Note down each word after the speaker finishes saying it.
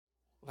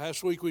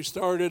Last week we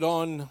started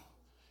on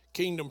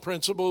kingdom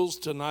principles.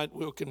 Tonight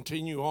we'll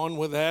continue on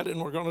with that,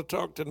 and we're going to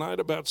talk tonight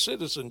about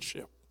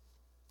citizenship.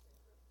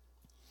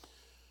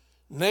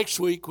 Next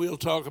week we'll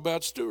talk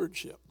about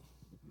stewardship.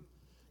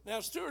 Now,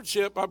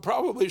 stewardship, I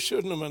probably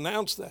shouldn't have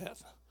announced that,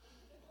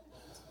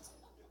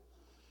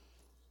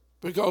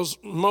 because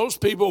most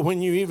people,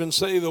 when you even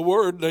say the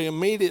word, they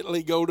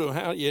immediately go to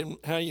how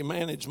you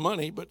manage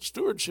money, but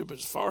stewardship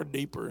is far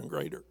deeper and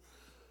greater.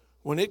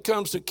 When it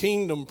comes to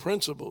kingdom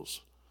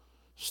principles,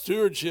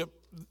 stewardship,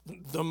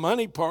 the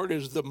money part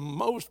is the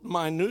most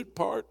minute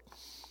part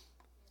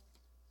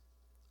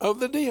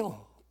of the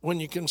deal when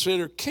you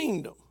consider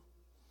kingdom.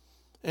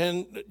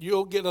 And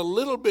you'll get a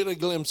little bit of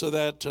glimpse of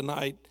that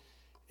tonight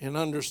in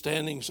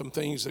understanding some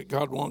things that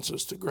God wants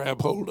us to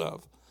grab hold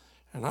of.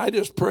 And I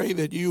just pray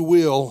that you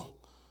will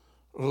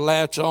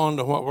latch on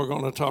to what we're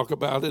going to talk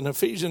about. In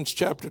Ephesians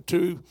chapter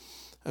 2,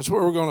 that's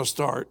where we're going to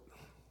start.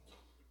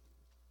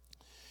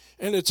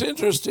 And it's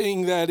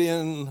interesting that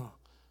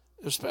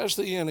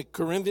especially in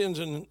Corinthians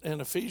and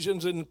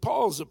Ephesians and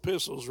Paul's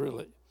epistles,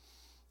 really,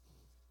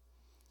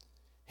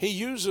 he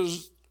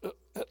uses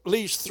at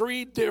least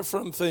three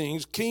different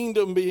things,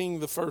 kingdom being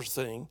the first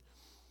thing.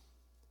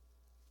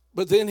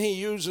 But then he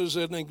uses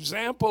an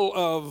example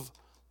of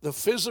the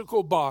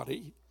physical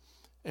body,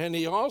 and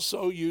he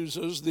also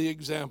uses the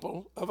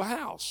example of a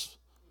house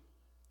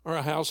or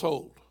a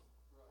household.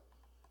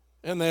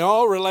 And they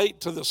all relate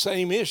to the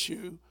same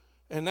issue,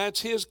 and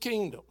that's his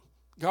kingdom,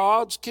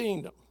 God's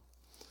kingdom.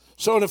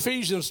 So in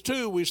Ephesians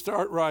 2, we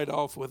start right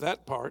off with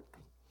that part,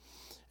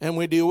 and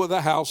we deal with the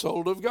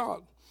household of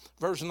God.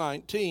 Verse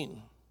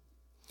 19.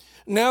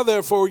 Now,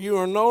 therefore, you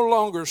are no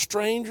longer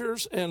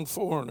strangers and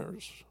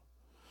foreigners,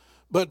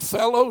 but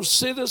fellow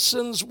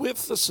citizens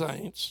with the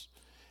saints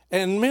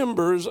and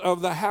members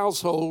of the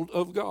household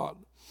of God,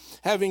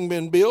 having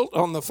been built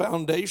on the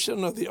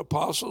foundation of the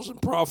apostles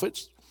and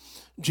prophets,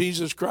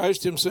 Jesus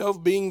Christ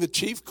himself being the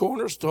chief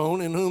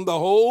cornerstone, in whom the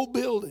whole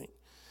building,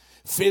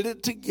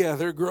 fitted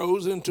together,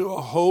 grows into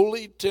a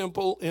holy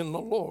temple in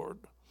the Lord,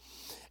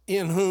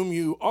 in whom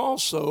you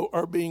also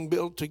are being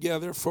built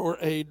together for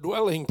a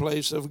dwelling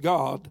place of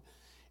God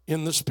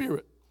in the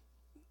Spirit.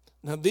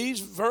 Now, these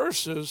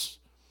verses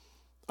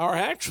are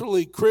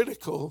actually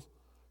critical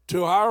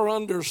to our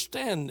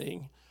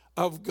understanding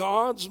of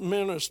God's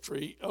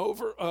ministry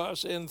over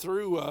us and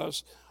through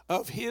us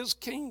of his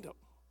kingdom.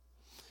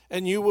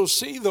 And you will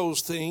see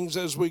those things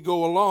as we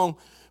go along.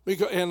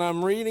 And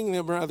I'm reading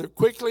them rather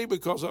quickly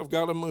because I've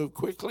got to move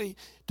quickly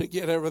to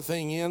get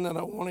everything in that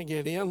I want to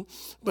get in.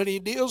 But he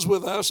deals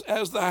with us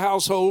as the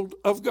household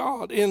of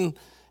God. In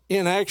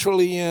 1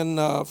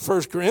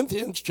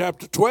 Corinthians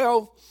chapter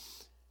 12,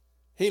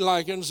 he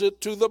likens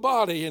it to the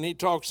body, and he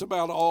talks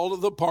about all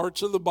of the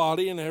parts of the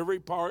body, and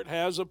every part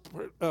has a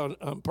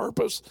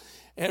purpose.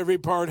 Every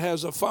part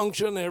has a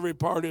function. Every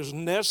part is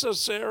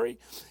necessary.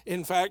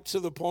 In fact, to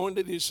the point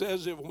that he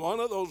says if one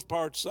of those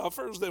parts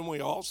suffers, then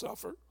we all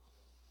suffer.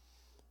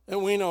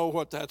 And we know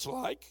what that's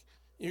like.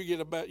 You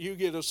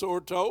get a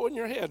sore toe and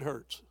your head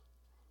hurts.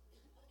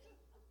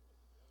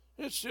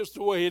 It's just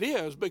the way it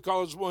is,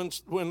 because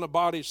when the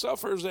body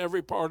suffers,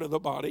 every part of the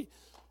body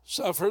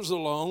suffers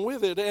along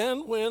with it.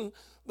 And when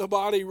the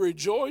body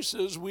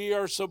rejoices, we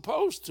are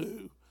supposed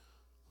to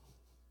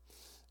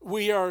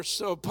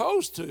rejoice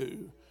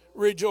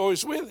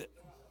with it.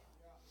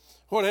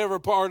 Whatever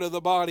part of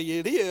the body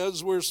it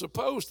is, we're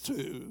supposed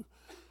to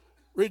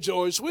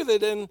rejoice with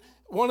it. And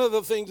one of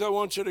the things I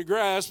want you to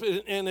grasp,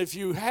 and if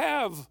you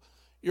have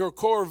your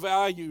core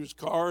values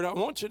card, I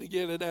want you to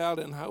get it out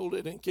and hold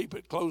it and keep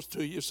it close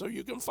to you so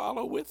you can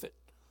follow with it.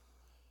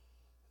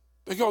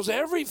 Because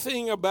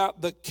everything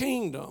about the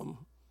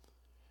kingdom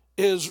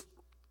is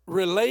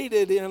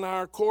related in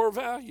our core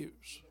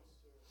values.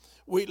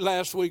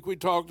 Last week we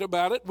talked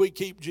about it. We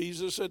keep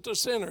Jesus at the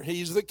center.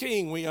 He's the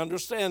king. We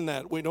understand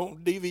that. We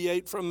don't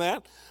deviate from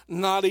that,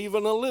 not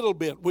even a little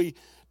bit. We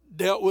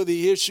dealt with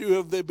the issue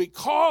of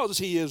because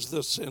he is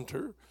the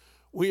center,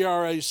 we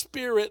are a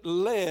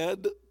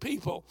spirit-led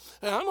people.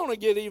 And I'm going to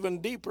get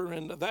even deeper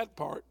into that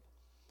part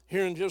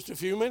here in just a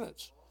few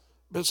minutes,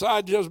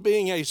 besides just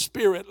being a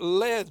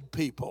spirit-led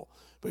people,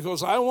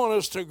 because I want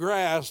us to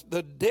grasp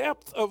the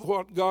depth of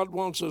what God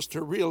wants us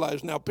to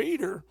realize. Now,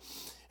 Peter,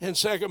 in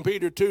 2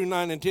 Peter 2,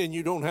 9 and 10,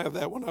 you don't have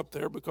that one up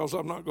there because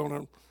I'm not going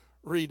to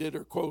read it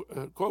or quote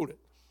it.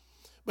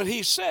 But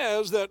he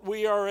says that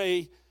we are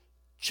a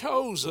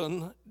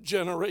chosen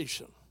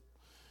generation.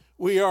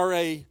 We are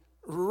a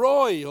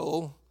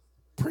royal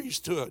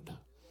priesthood.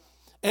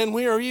 And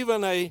we are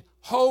even a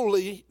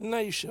holy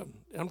nation.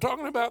 I'm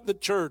talking about the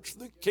church,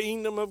 the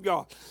kingdom of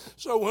God.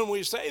 So when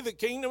we say the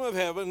kingdom of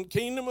heaven,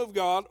 kingdom of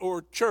God,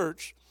 or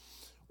church,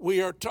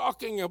 we are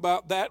talking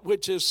about that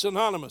which is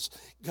synonymous.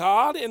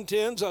 God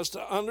intends us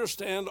to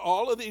understand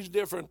all of these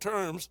different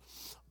terms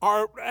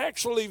are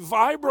actually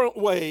vibrant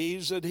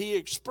ways that he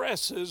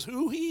expresses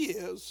who he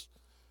is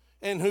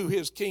and who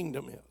his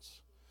kingdom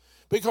is.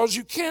 Because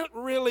you can't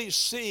really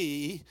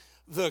see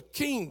the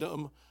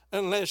kingdom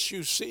unless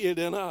you see it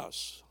in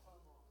us.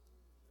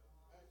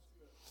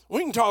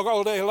 We can talk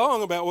all day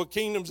long about what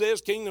kingdom's this,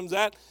 kingdom's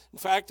that. In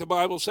fact, the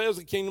Bible says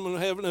the kingdom of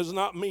heaven is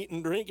not meat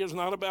and drink. It's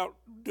not about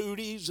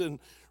duties and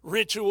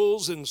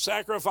rituals and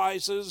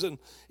sacrifices. And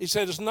he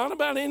said it's not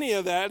about any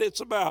of that. It's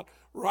about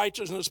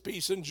righteousness,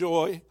 peace, and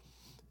joy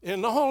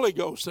in the Holy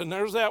Ghost. And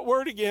there's that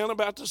word again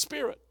about the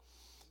Spirit.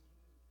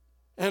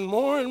 And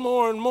more,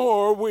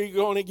 we're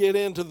going to get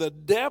into the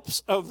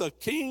depths of the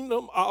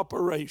kingdom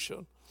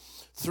operation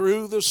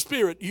through the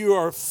Spirit. You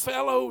are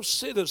fellow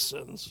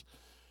citizens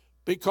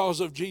because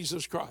of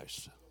Jesus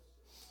Christ.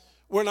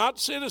 We're not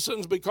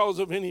citizens because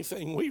of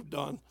anything we've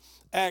done,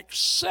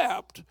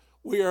 except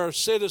we are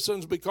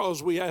citizens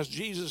because we asked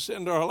Jesus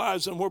into our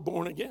lives and we're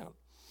born again.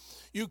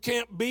 You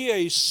can't be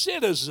a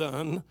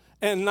citizen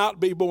and not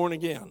be born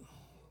again.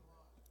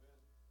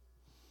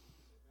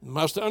 You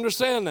must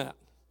understand that.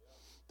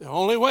 The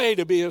only way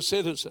to be a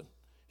citizen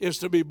is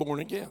to be born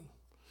again,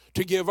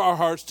 to give our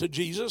hearts to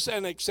Jesus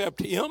and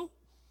accept him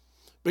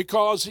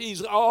because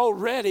he's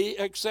already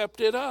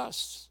accepted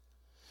us.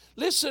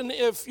 Listen,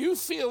 if you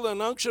feel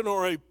an unction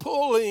or a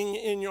pulling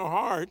in your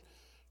heart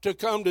to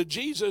come to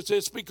Jesus,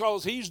 it's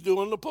because he's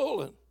doing the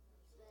pulling.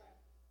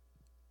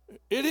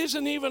 It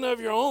isn't even of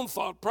your own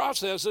thought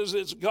processes.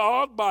 It's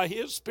God by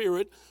his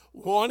Spirit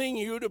wanting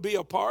you to be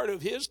a part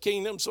of his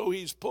kingdom, so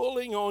he's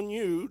pulling on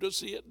you to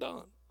see it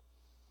done.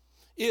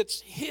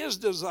 It's his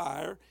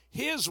desire,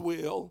 his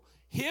will,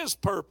 his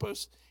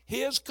purpose,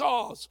 his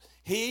cause.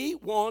 He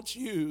wants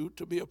you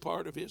to be a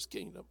part of his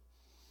kingdom.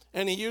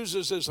 And he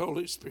uses his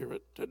Holy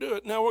Spirit to do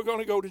it. Now we're going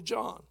to go to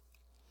John.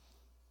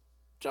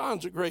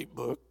 John's a great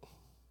book.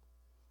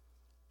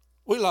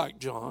 We like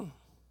John.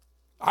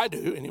 I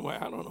do anyway.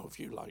 I don't know if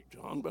you like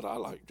John, but I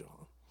like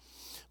John.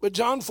 But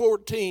John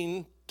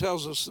 14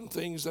 tells us some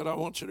things that I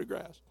want you to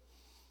grasp.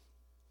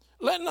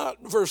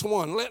 Verse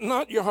 1, let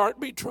not your heart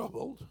be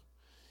troubled.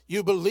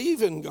 You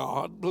believe in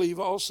God, believe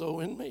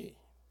also in me.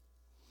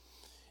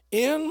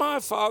 In my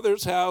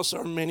Father's house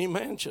are many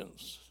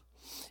mansions.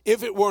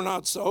 If it were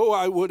not so,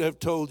 I would have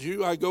told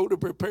you, I go to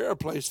prepare a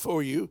place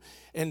for you.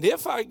 And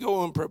if I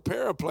go and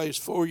prepare a place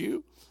for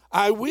you,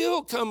 I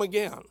will come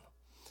again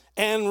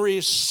and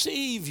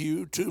receive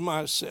you to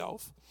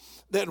myself,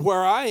 that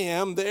where I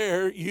am,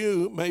 there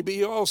you may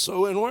be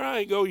also. And where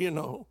I go, you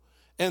know,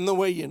 and the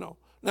way you know.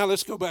 Now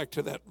let's go back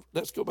to that.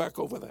 Let's go back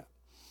over that.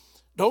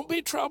 Don't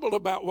be troubled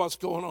about what's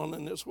going on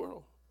in this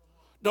world.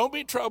 Don't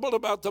be troubled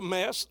about the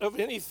mess of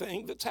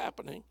anything that's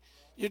happening.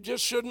 You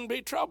just shouldn't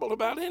be troubled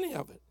about any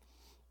of it.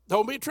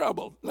 Don't be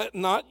troubled. Let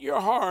not your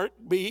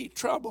heart be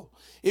troubled.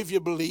 If you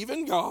believe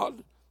in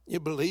God, you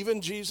believe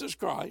in Jesus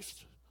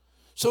Christ.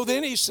 So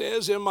then he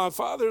says, in my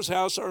Father's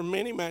house are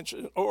many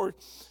mansions, or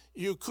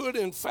you could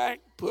in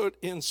fact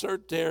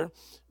insert there,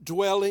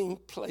 dwelling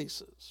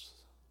places.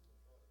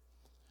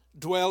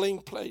 Dwelling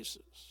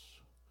places.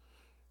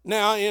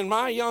 Now, in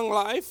my young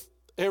life,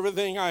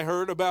 everything I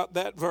heard about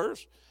that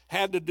verse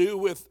had to do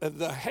with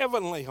the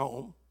heavenly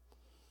home,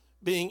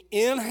 being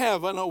in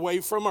heaven away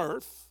from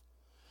earth.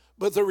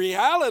 But the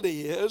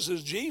reality is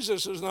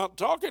Jesus is not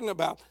talking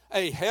about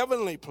a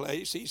heavenly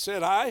place. He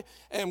said, I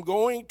am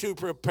going to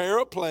prepare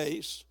a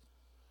place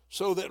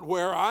so that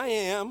where I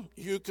am,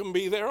 you can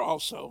be there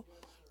also.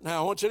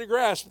 Now, I want you to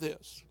grasp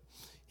this.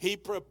 He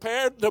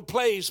prepared the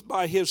place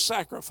by his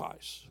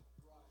sacrifice.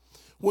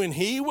 When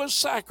he was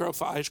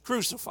sacrificed,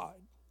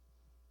 crucified,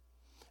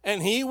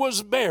 and he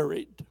was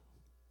buried,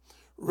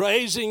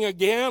 raising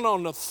again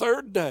on the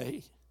third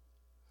day,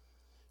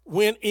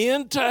 went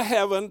into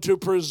heaven to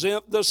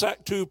prepare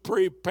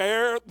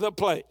the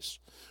place.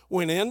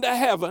 Went into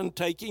heaven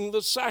taking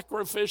the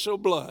sacrificial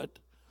blood,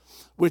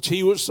 which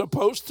he was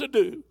supposed to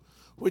do,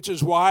 which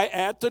is why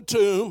at the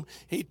tomb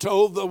he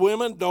told the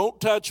women, don't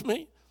touch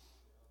me,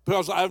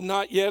 because I've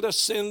not yet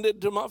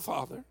ascended to my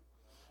Father.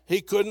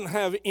 He couldn't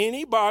have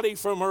anybody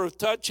from earth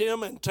touch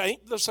him and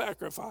taint the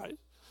sacrifice.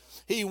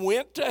 He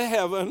went to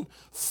heaven,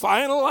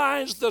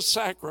 finalized the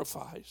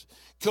sacrifice,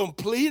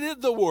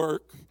 completed the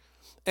work,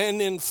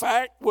 and in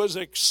fact was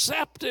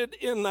accepted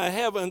in the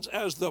heavens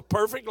as the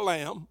perfect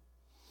lamb,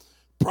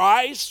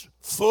 price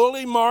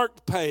fully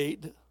marked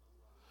paid,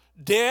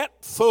 debt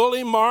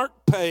fully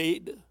marked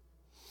paid,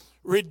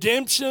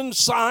 redemption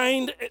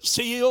signed,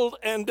 sealed,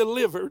 and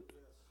delivered,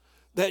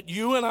 that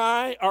you and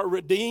I are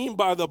redeemed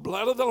by the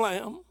blood of the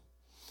Lamb.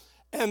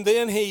 And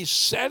then he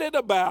set it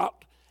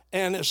about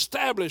and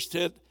established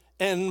it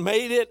and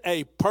made it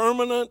a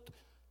permanent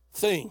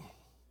thing.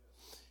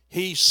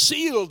 He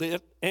sealed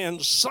it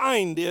and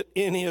signed it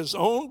in his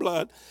own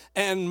blood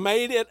and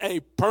made it a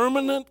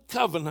permanent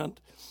covenant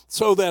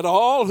so that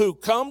all who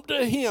come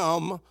to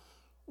him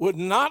would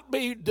not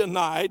be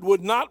denied,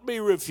 would not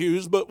be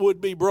refused, but would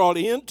be brought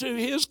into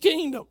his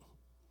kingdom.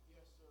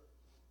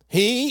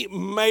 He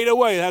made a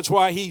way. That's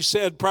why he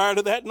said prior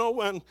to that, no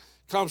one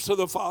comes to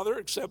the Father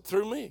except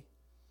through me.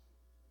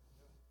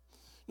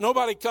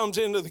 Nobody comes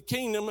into the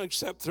kingdom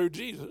except through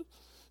Jesus.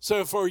 So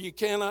therefore, you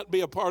cannot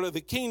be a part of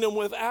the kingdom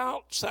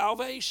without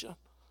salvation,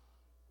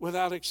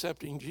 without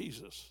accepting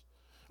Jesus.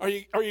 Are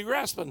you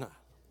grasping that?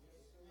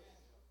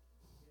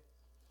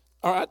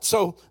 All right,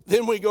 so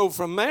then we go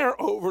from there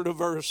over to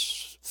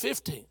verse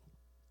 15.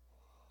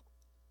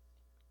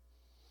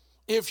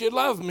 If you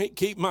love me,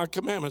 keep my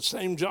commandments.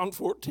 Same John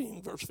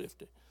 14, verse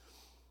 50.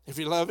 If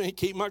you love me,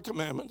 keep my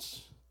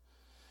commandments.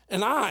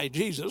 And I,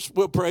 Jesus,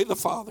 will pray to the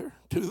Father,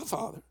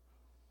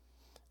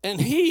 and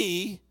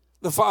he,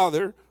 the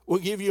Father, will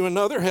give you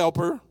another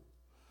helper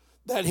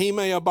that he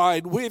may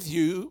abide with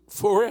you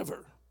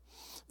forever.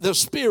 The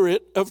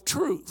Spirit of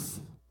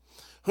truth,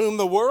 whom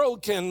the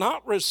world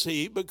cannot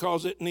receive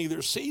because it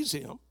neither sees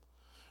him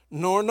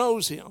nor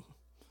knows him.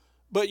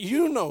 But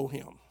you know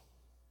him,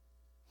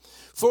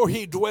 for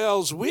he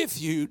dwells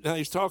with you. Now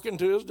he's talking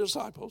to his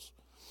disciples.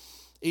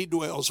 He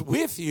dwells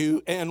with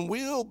you and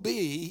will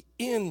be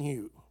in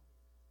you.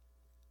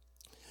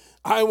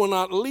 I will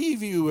not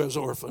leave you as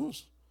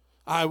orphans.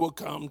 I will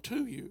come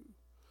to you.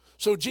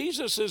 So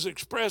Jesus is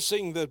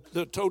expressing the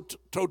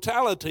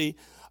totality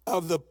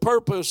of the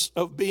purpose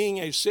of being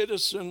a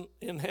citizen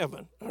in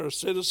heaven, or a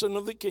citizen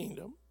of the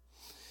kingdom,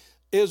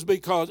 is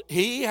because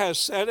he has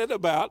set it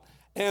about,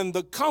 and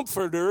the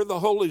Comforter, the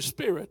Holy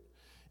Spirit,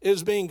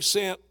 is being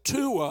sent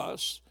to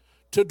us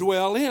to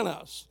dwell in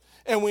us.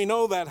 And we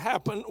know that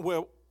happened,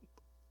 well,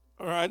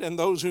 all right, and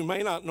those who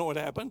may not know it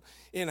happened,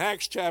 in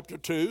Acts chapter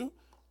 2,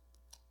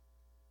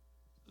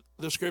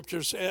 the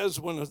scripture says,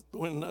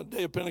 when the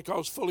day of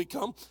Pentecost fully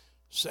come,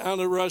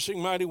 sound of rushing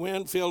mighty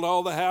wind filled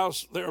all the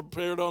house. There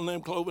appeared on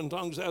them cloven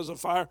tongues as of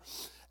fire.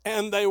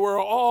 And they were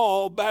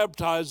all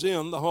baptized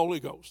in the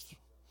Holy Ghost,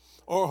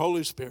 or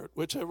Holy Spirit,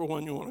 whichever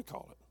one you want to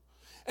call it.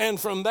 And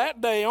from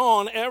that day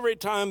on, every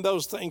time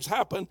those things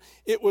happened,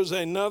 it was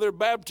another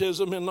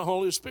baptism in the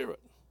Holy Spirit.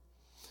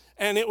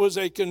 And it was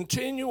a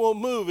continual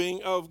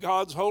moving of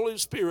God's Holy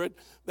Spirit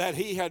that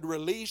he had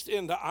released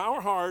into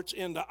our hearts,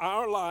 into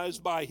our lives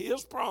by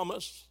his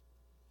promise,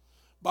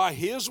 by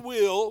his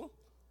will.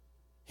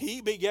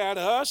 He begat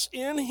us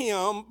in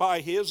him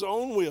by his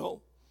own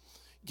will,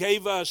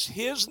 gave us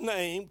his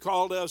name,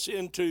 called us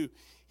into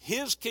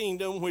his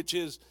kingdom, which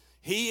is,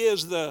 he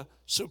is the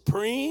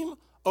supreme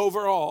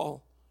over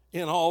all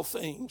in all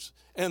things.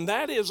 And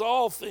that is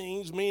all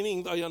things,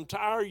 meaning the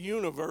entire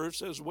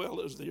universe as well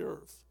as the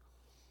earth.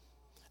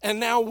 And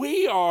now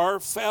we are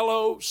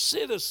fellow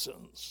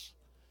citizens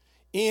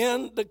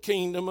in the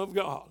kingdom of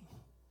God.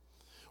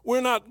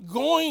 We're not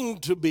going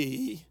to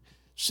be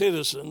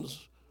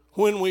citizens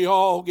when we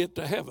all get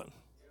to heaven.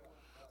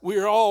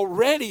 We're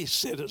already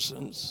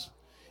citizens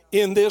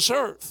in this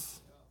earth.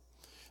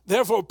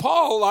 Therefore,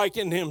 Paul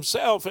likened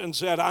himself and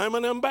said, I'm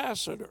an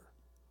ambassador.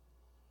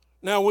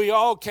 Now, we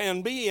all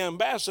can be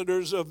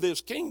ambassadors of this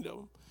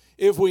kingdom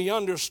if we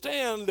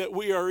understand that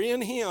we are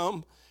in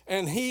him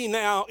and he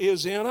now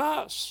is in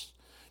us.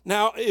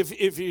 Now,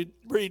 if you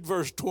read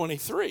verse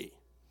 23,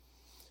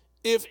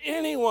 if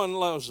anyone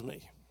loves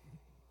me,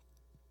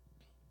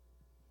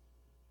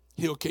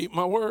 he'll keep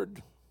my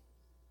word.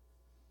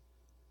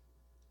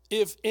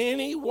 If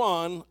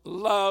anyone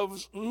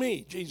loves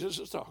me, Jesus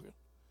is talking,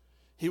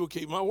 he will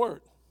keep my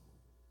word.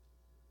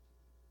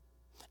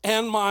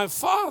 And my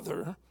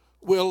Father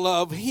will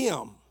love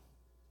him.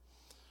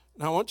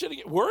 Now, I want you to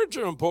get, words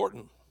are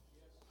important.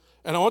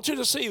 And I want you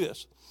to see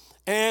this.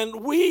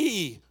 And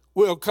we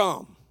will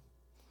come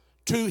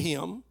to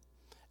him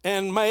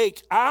and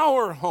make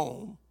our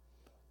home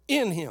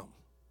in him.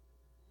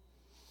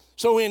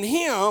 So in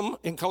him,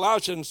 in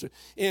Colossians,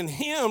 in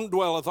him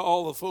dwelleth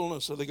all the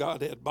fullness of the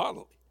Godhead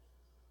bodily.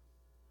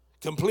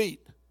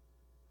 Complete.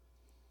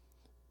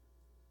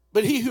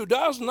 But he who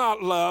does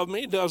not love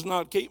me does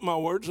not keep my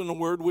words, and the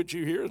word which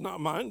you hear is not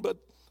mine, but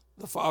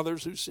the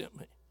Father's who sent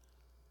me.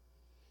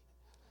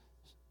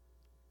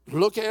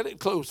 Look at it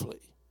closely.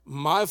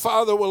 My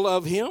Father will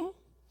love him.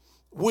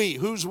 We,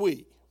 who's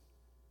we?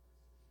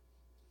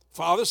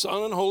 Father,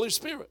 Son, and Holy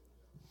Spirit.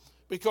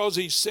 Because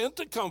he sent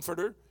the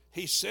Comforter,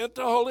 he sent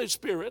the Holy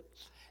Spirit,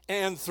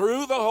 and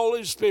through the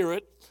Holy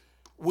Spirit,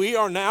 we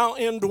are now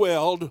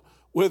indwelled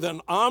with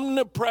an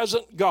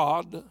omnipresent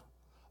God,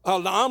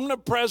 an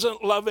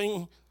omnipresent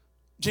loving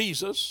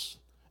Jesus,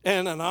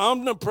 and an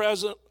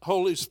omnipresent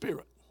Holy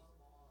Spirit.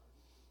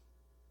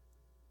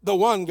 The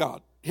one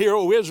God. Hear,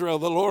 O Israel,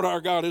 the Lord our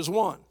God is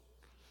one.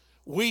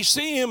 We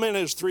see him in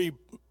his three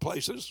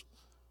places,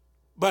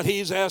 but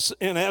he's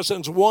in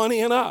essence one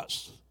in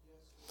us.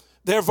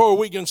 Therefore,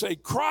 we can say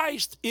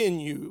Christ in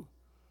you.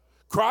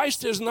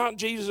 Christ is not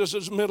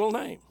Jesus' middle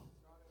name.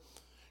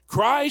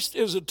 Christ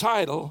is a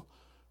title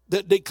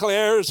that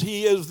declares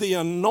he is the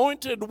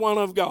anointed one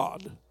of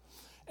God,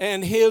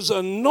 and his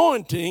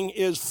anointing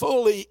is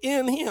fully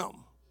in him.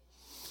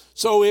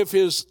 So if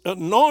his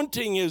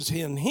anointing is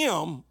in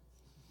him,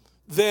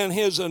 then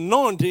his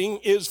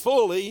anointing is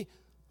fully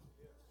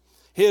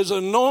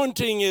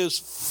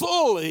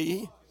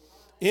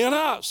in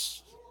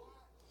us.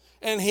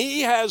 And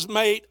he has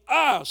made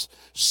us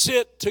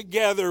sit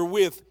together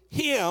with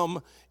him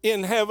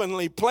in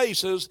heavenly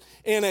places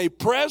in a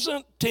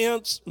present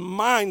tense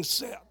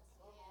mindset.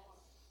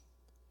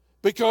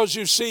 Because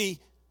you see,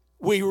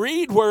 we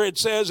read where it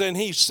says, and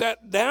he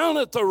sat down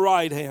at the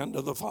right hand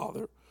of the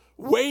Father,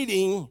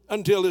 waiting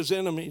until his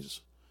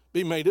enemies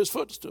be made his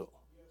footstool.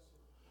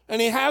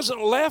 And he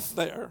hasn't left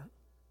there.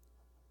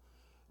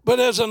 But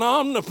as an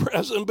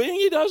omnipresent being,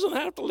 he doesn't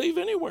have to leave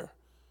anywhere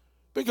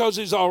because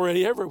he's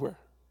already everywhere.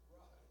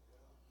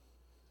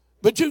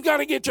 But you've got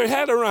to get your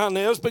head around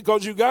this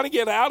because you've got to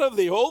get out of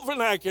the old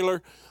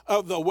vernacular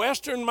of the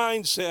Western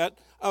mindset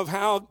of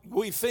how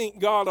we think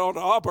God ought to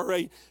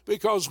operate,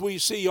 because we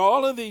see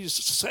all of these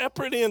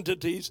separate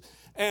entities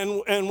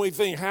and we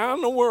think, how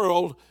in the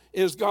world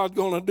is God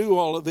going to do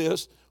all of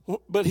this?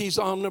 But he's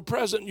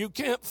omnipresent. You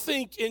can't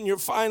think in your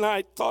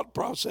finite thought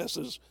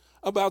processes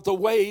about the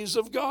ways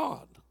of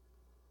God.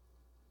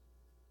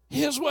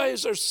 His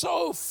ways are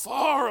so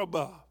far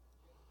above.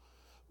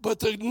 But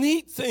the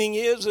neat thing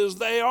is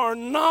they are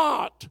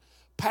not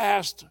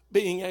past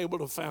being able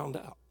to find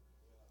out.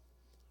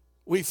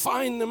 We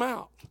find them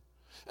out.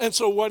 And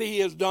so what he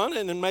has done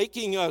in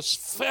making us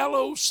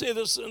fellow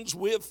citizens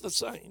with the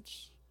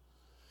saints,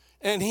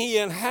 and he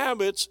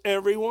inhabits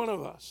every one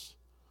of us.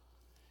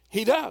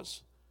 He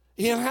does.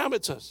 He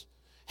inhabits us.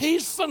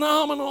 He's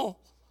phenomenal.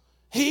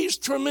 He's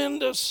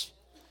tremendous.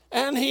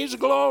 And he's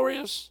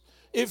glorious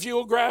if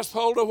you'll grasp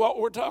hold of what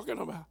we're talking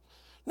about.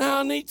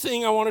 Now, a neat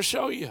thing I want to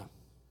show you.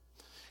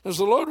 Because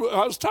the Lord,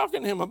 I was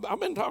talking to him, I've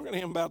been talking to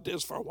him about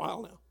this for a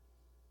while now.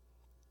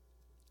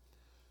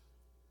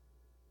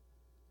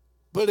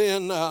 But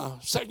in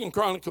 2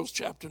 Chronicles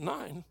chapter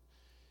 9,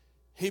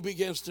 he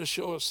begins to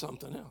show us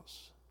something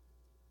else.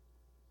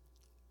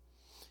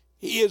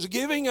 He is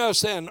giving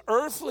us an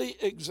earthly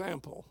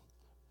example.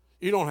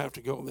 You don't have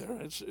to go there.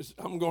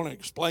 I'm going to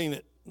explain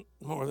it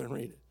more than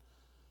read it.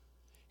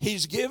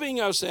 He's giving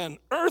us an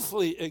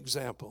earthly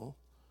example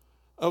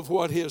of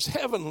what his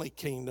heavenly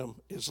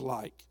kingdom is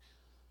like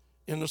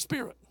in the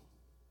spirit.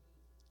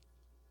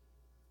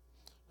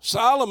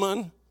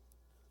 Solomon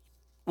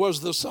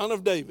was the son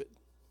of David.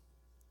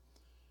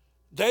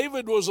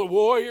 David was a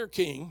warrior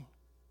king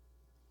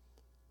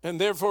and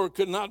therefore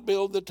could not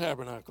build the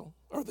tabernacle,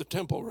 or the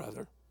temple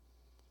rather.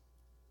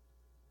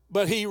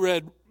 But he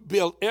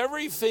built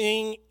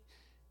everything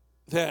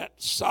that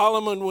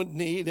Solomon would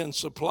need and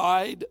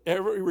supplied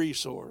every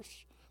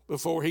resource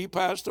before he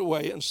passed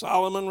away, and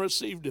Solomon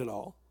received it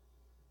all.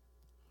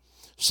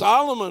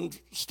 Solomon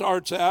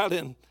starts out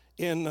in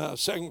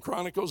 2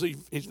 Chronicles,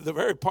 he's the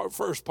very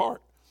first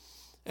part,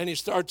 and he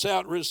starts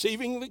out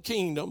receiving the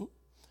kingdom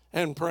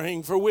and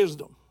praying for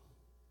wisdom.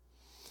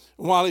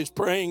 And while he's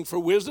praying for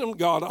wisdom,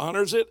 God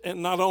honors it,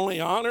 and not only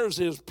honors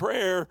his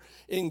prayer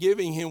in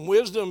giving him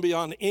wisdom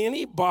beyond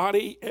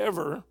anybody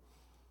ever,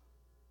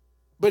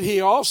 but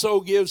he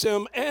also gives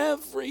him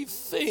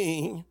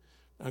everything,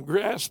 now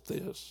grasp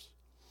this,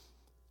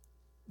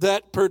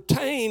 that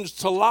pertains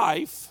to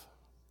life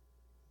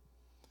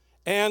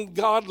and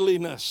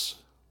godliness.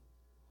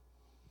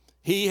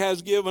 He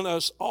has given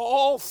us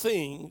all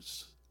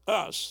things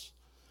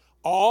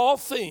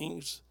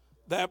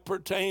that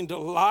pertain to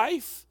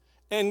life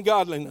and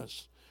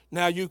godliness.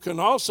 Now you can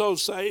also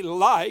say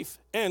life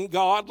and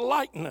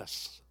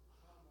God-likeness.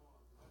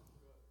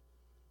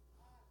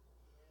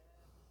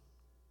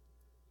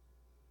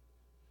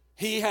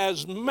 He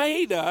has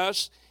made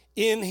us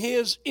in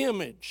his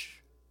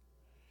image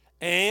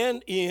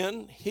and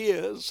in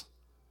his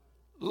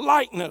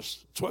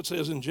likeness. That's what it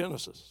says in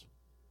Genesis.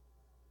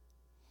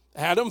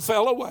 Adam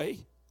fell away.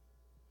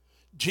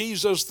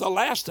 Jesus, the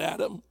last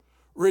Adam,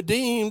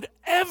 redeemed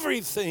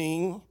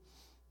everything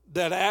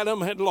that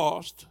Adam had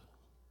lost,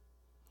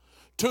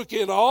 took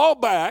it all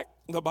back,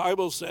 the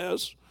Bible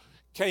says,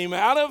 came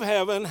out of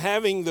heaven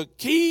having the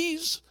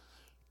keys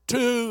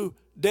to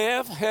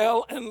death,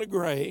 hell, and the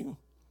grave,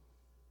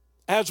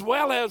 as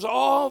well as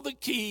all the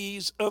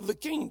keys of the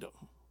kingdom,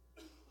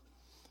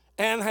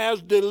 and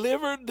has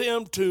delivered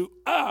them to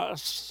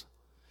us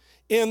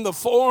in the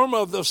form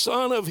of the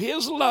Son of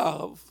his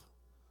love,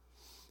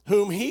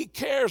 whom he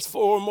cares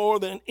for more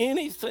than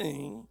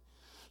anything,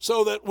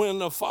 so that when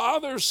the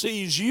Father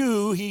sees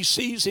you, he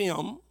sees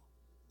him.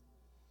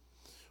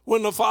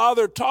 When the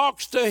Father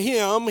talks to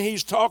him,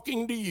 he's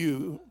talking to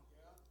you.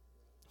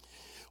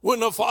 When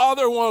the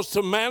Father wants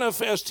to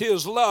manifest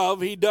his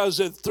love, he does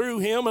it through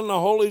him and the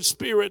Holy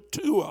Spirit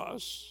to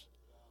us.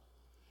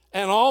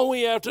 And all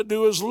we have to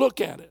do is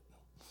look at it.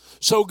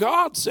 So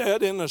God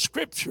said in the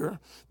scripture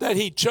that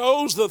he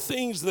chose the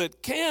things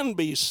that can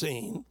be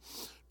seen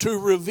to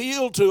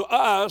reveal to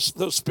us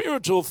the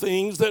spiritual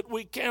things that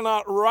we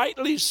cannot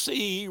rightly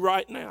see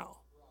right now.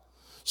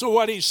 So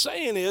what he's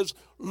saying is,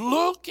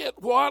 look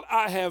at what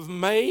I have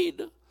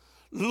made.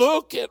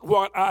 Look at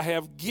what I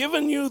have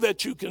given you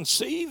that you can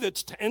see,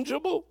 that's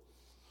tangible.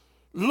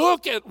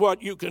 Look at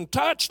what you can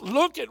touch.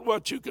 Look at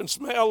what you can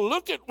smell.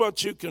 Look at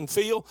what you can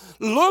feel.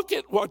 Look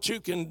at what you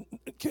can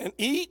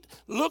eat.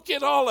 Look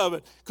at all of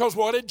it. Because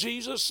what did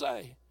Jesus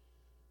say?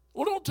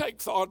 Well, don't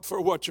take thought for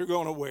what you're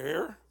going to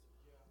wear.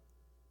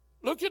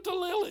 Look at the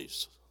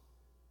lilies.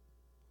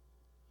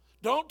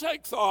 Don't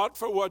take thought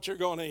for what you're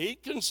going to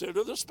eat.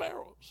 Consider the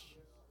sparrows.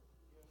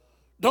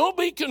 Don't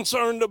be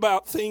concerned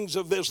about things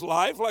of this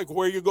life, like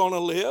where you're going to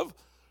live.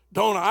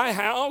 Don't I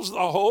house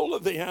the whole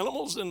of the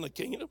animals in the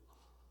kingdom?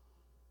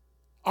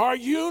 Are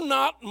you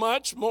not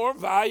much more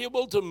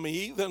valuable to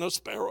me than a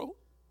sparrow?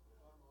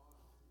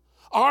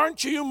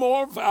 Aren't you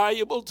more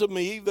valuable to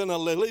me than a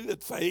lily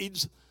that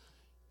fades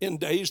in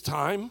days'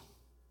 time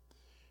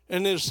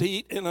and is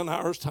heat in an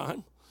hour's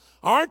time?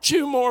 Aren't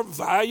you more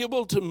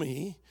valuable to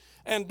me?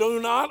 And do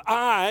not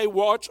I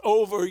watch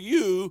over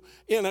you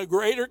in a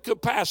greater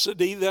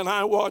capacity than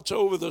I watch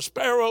over the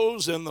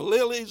sparrows and the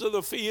lilies of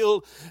the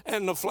field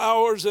and the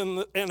flowers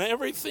and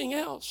everything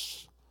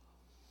else?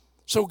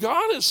 So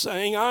God is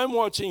saying, I'm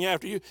watching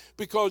after you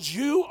because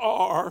you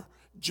are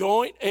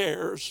joint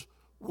heirs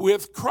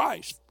with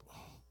Christ.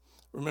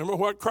 Remember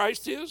what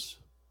Christ is?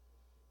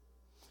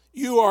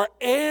 You are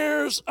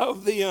heirs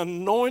of the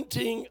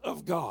anointing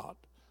of God,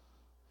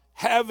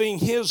 having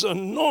his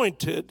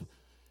anointed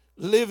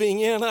living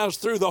in us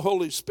through the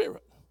Holy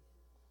Spirit.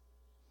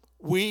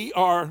 We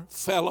are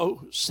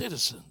fellow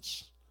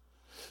citizens.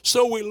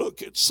 So we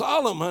look at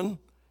Solomon,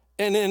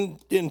 and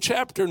in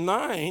chapter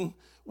 9,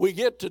 we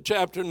get to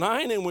chapter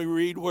 9 and we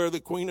read where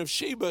the Queen of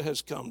Sheba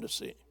has come to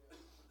see him.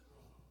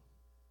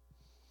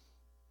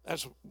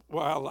 That's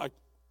why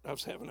I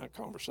was having that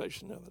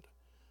conversation the other day.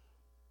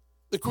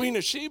 The Queen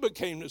of Sheba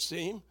came to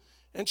see him,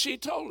 and she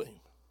told him.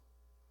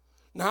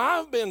 Now,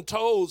 I've been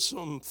told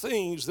some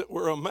things that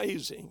were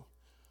amazing,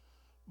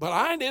 but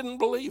I didn't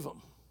believe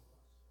them.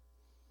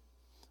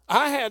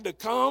 I had to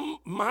come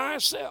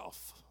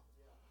myself.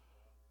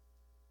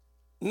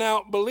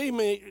 Now, believe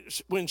me,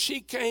 when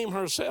she came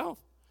herself,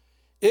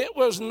 it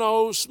was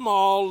no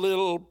small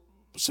little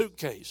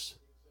suitcase.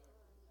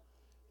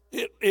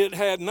 It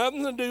had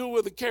nothing to do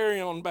with a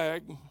carry-on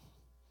bag,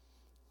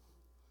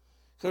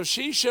 because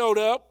she showed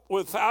up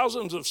with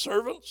thousands of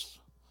servants.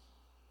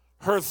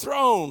 Her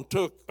throne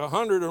took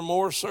 100 or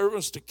more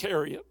servants to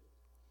carry it.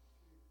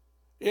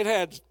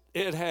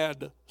 It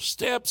had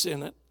steps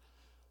in it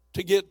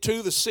to get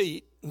to the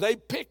seat. They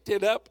picked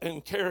it up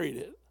and carried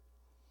it.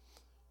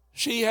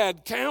 She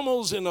had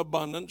camels in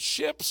abundance,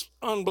 ships,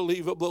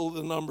 unbelievable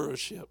the number of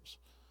ships.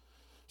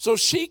 So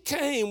she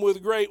came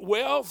with great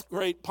wealth,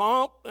 great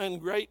pomp, and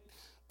great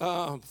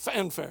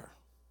fanfare.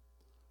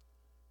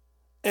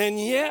 And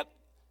yet,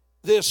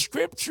 this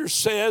scripture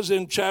says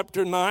in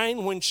chapter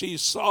 9, when she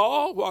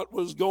saw what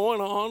was going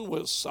on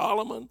with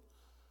Solomon,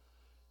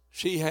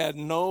 she had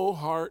no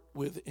heart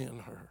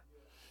within her.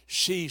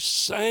 She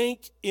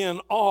sank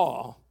in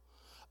awe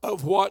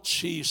of what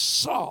she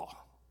saw.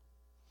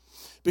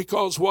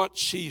 Because what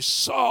she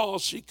saw,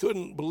 she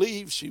couldn't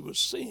believe she was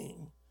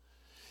seeing.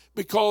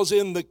 Because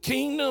in the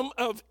kingdom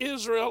of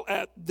Israel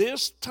at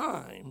this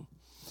time,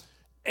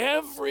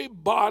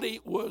 everybody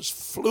was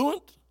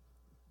fluent.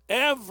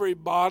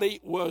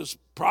 Everybody was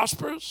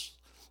prosperous.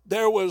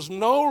 There was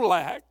no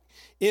lack.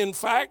 In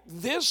fact,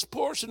 this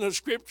portion of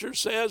Scripture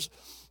says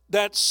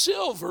that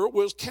silver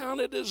was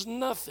counted as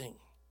nothing.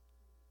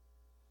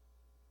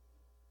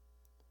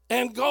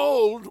 And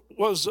gold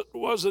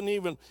wasn't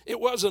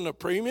a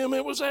premium,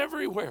 it was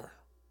everywhere.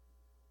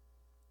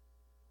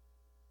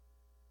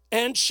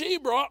 And she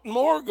brought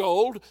more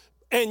gold,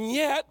 and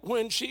yet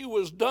when she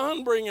was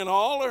done bringing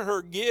all of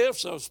her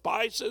gifts of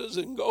spices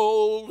and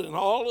gold and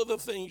all of the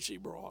things she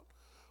brought,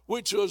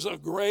 which was a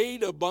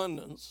great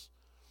abundance,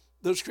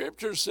 the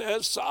scripture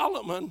says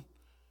Solomon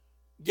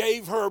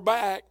gave her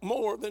back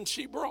more than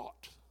she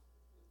brought.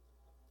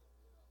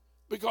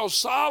 Because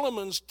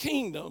Solomon's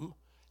kingdom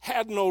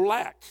had no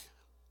lack.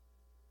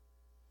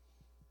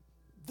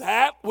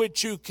 That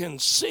which you can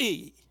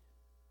see,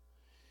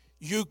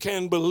 you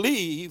can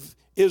believe,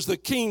 is the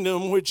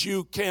kingdom which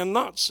you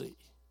cannot see.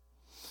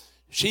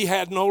 She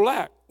had no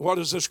lack. What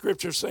does the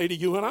scripture say to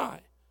you and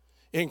I?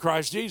 In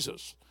Christ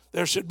Jesus,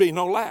 there should be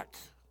no lack.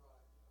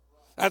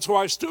 That's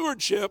why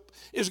stewardship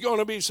is going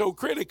to be so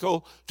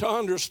critical to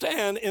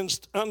understand in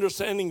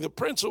understanding the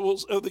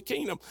principles of the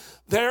kingdom.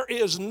 There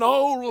is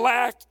no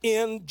lack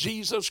in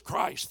Jesus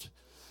Christ.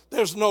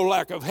 There's no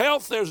lack of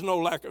health. There's no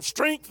lack of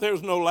strength.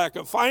 There's no lack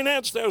of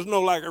finance. There's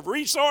no lack of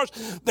resource.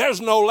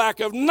 There's no lack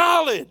of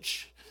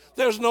knowledge.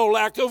 There's no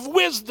lack of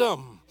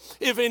wisdom.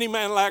 If any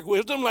man lack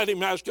wisdom, let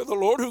him ask of the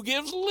Lord, who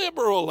gives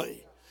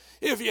liberally.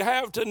 If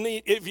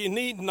you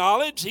need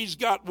knowledge, he's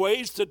got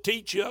ways to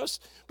teach us,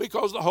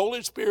 because the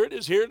Holy Spirit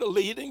is here to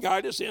lead and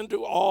guide us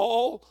into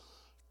all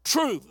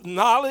truth,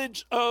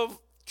 knowledge of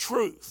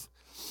truth.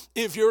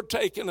 If you're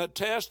taking a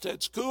test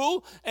at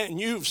school and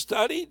you've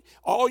studied,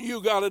 all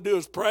you got to do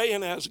is pray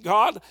and ask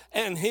God,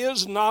 and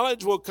his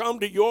knowledge will come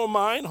to your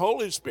mind.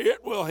 Holy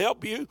Spirit will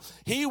help you.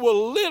 He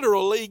will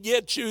literally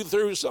get you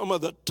through some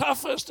of the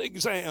toughest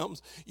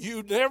exams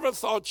you never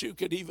thought you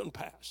could even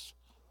pass.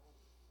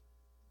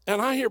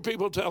 And I hear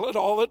people tell it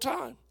all the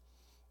time.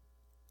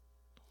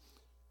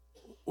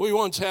 We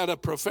once had a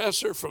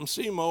professor from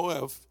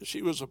SEMO.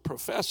 She was a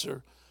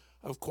professor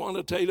of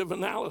quantitative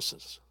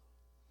analysis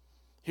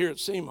here at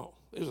SEMO.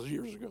 This was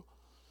years ago.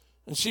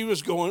 And she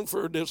was going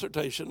for her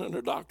dissertation and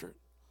her doctorate.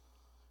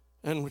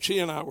 And she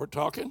and I were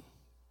talking.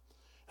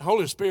 The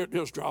Holy Spirit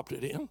just dropped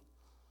it in.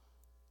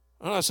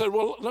 And I said,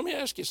 well, let me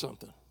ask you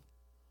something.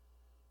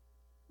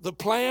 The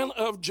plan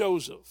of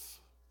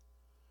Joseph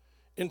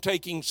in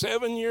taking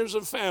 7 years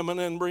of famine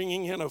and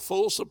bringing in a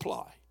full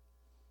supply,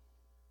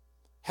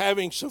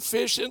 having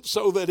sufficient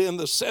so that in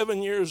the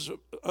 7 years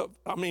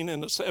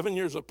in the 7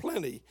 years of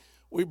plenty,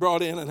 we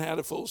brought in and had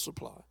a full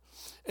supply.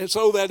 And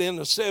so that in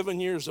the 7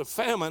 years of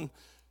famine,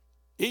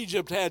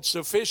 Egypt had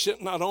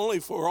sufficient not only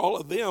for all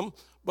of them,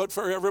 but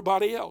for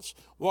everybody else.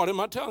 What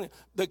am I telling you?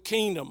 The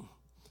kingdom.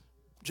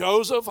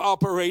 Joseph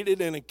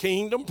operated in a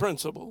kingdom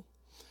principle.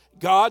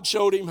 God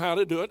showed him how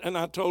to do it. And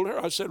I told her,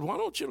 I said, why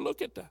don't you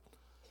look at that?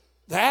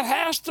 That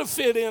has to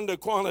fit into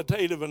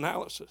quantitative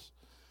analysis.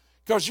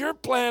 Because you're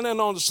planning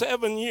on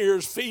 7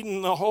 years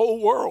feeding the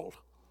whole world.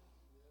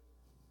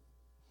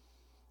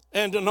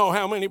 And to know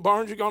how many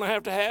barns you're going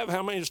to have,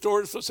 how many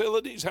storage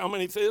facilities, how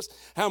many this,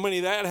 how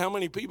many that, how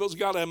many people's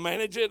got to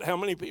manage it, how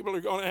many people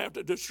are going to have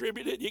to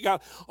distribute it. You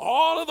got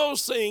all of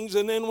those things,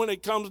 and then when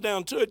it comes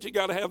down to it, you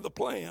got to have the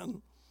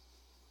plan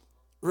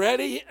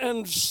ready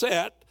and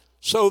set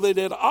so that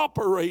it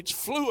operates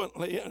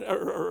fluently,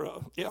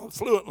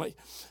 fluently,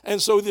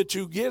 and so that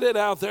you get it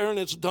out there and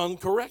it's done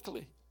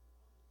correctly.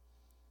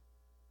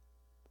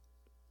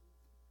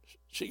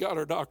 She got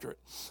her doctorate.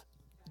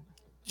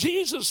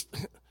 Jesus,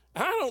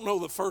 I don't know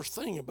the first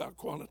thing about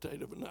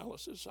quantitative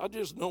analysis. I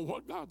just know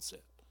what God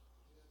said.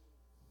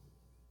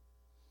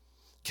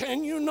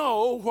 Can you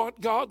know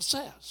what God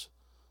says?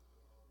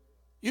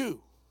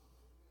 You.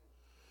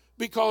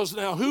 Because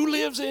now who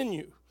lives in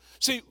you?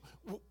 See,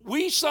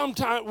 we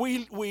sometimes,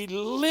 we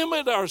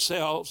limit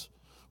ourselves.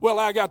 Well,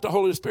 I got the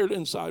Holy Spirit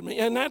inside me,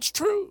 and that's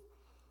true.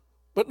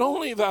 But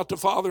don't leave out the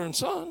Father and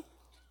Son.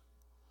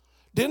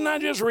 Didn't I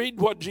just read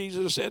what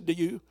Jesus said to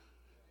you?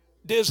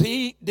 Did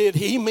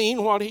he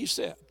mean what he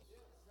said?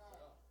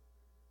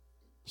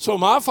 So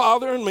my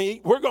Father and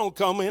me, we're going to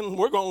come in and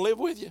we're going to live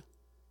with you.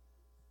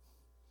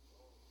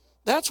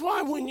 That's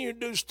why when you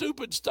do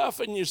stupid stuff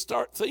and you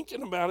start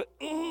thinking about it,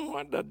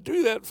 what did I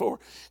do that for?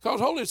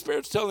 Because Holy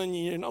Spirit's telling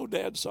you,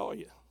 Dad saw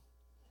you.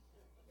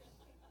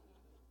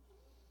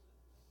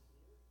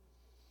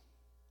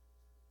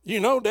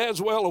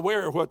 Dad's well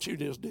aware of what you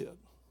just did.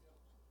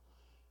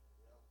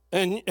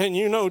 And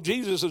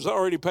Jesus has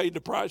already paid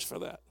the price for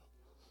that.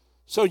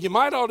 So you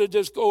might ought to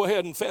just go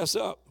ahead and fess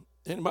up.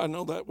 Anybody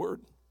know that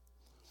word?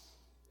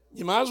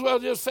 You might as well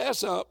just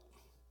fess up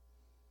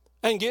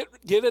and get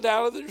it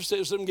out of their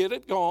system, get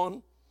it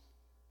gone,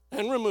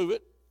 and remove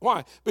it.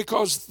 Why?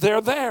 Because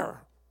they're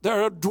there.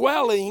 They're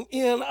dwelling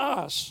in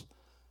us.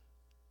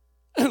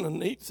 And the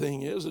neat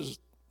thing is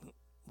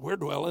we're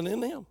dwelling in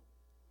them.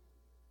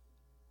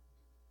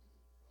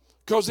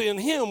 Because in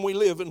him we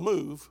live and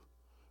move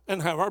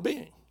and have our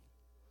being.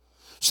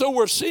 So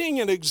we're seeing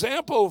an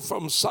example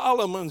from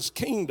Solomon's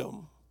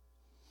kingdom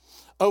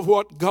of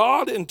what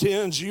God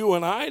intends you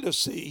and I to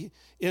see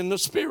in the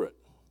Spirit.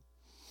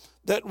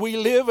 That we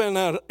live in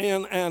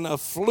an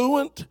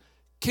affluent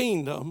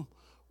kingdom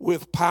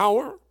with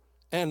power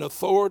and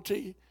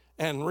authority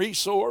and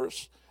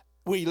resource.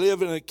 We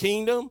live in a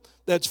kingdom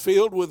that's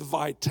filled with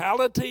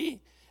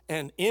vitality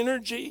and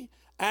energy,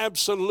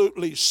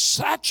 absolutely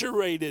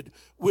saturated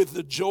with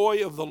the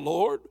joy of the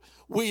Lord.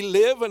 We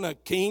live in a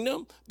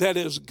kingdom that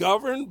is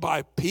governed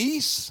by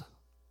peace,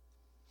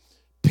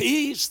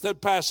 peace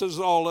that passes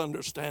all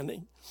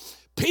understanding,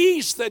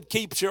 peace that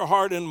keeps your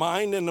heart and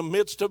mind in the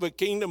midst of a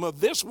kingdom of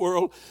this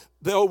world.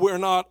 Though we're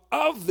not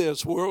of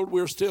this world,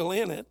 we're still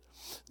in it.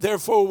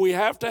 Therefore, we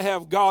have to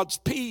have God's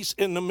peace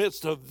in the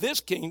midst of this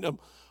kingdom,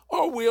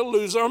 or we'll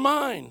lose our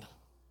mind.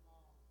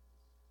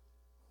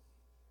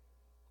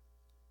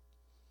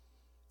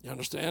 You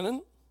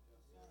understanding?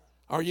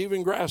 Are you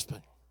even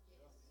grasping?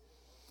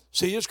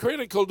 See, it's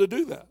critical to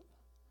do that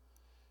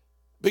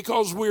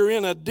because we're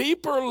in a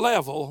deeper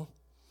level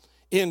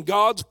in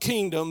God's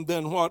kingdom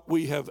than what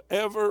we have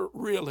ever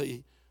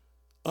really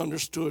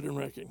understood and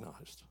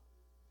recognized.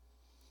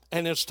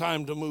 And it's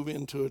time to move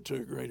into it to a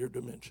greater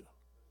dimension.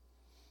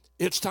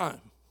 It's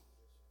time.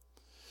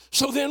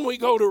 So then we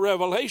go to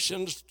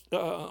Revelations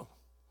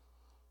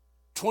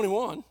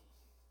 21.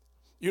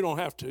 You don't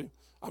have to.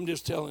 I'm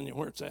just telling you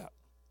where it's at.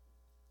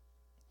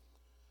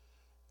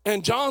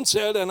 And John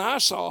said, and I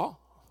saw,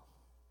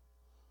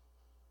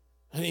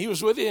 and he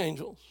was with the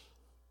angels,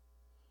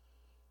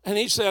 and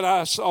he said,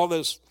 I saw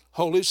this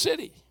holy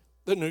city,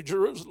 the New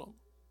Jerusalem.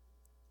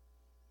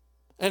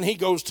 And he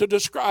goes to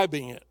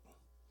describing it.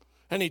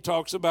 And he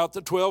talks about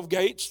the 12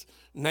 gates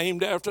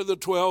named after the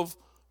 12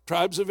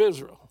 tribes of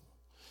Israel.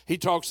 He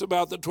talks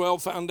about the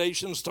 12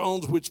 foundation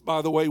stones, which,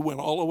 by the way, went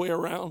all the way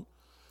around,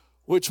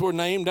 which were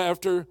named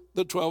after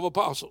the 12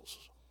 apostles.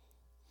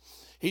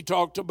 He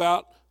talked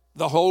about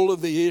the whole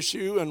of the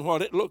issue and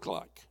what it looked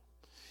like.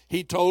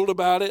 He told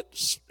about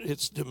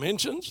its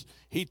dimensions.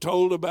 He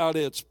told about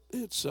its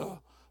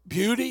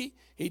beauty.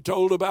 He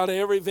told about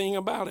everything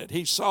about it.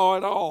 He saw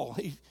it all.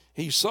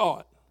 He saw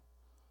it.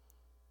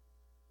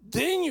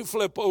 Then you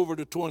flip over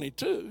to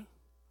 22.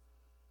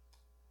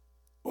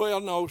 Well,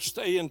 no,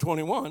 stay in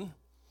 21.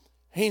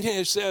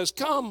 He says,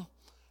 come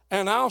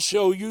and I'll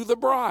show you the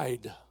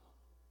bride.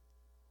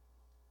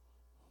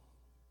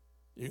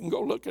 You can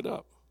go look it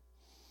up.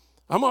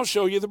 I'm going to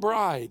show you the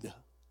bride.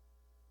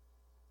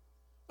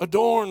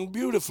 adorned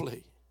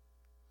beautifully,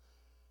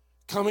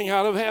 coming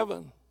out of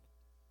heaven.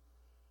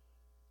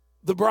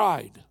 The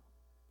bride.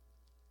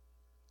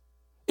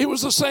 It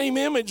was the same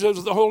image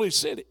as the holy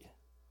city.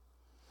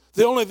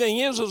 The only thing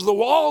is the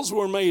walls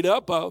were made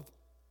up of.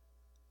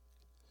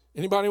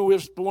 Anybody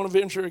want to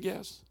venture a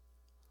guess?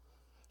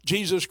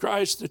 Jesus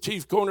Christ, the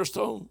chief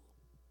cornerstone.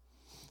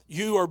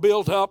 You are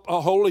built up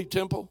a holy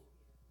temple.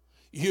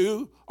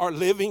 You are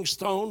living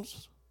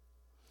stones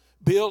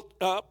built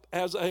up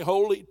as a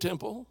holy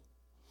temple.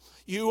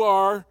 You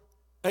are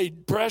a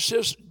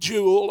precious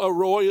jewel, a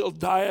royal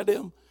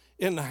diadem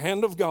in the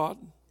hand of God.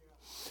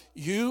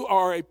 You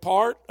are a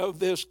part of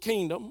this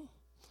kingdom,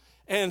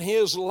 and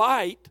his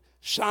light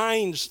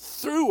shines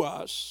through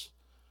us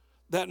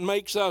that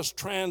makes us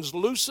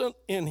translucent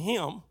in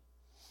him.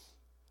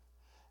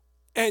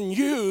 And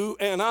you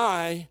and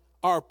I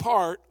are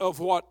part of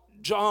what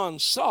John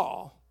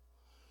saw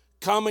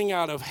coming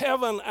out of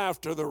heaven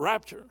after the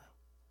rapture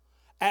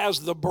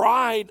as the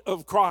bride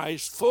of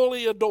Christ,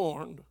 fully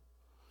adorned,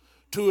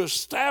 to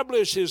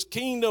establish his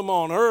kingdom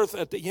on earth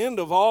at the end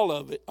of all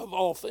of it, of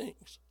all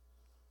things.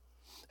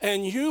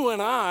 And you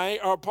and I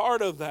are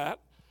part of that.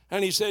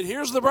 And he said,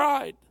 here's the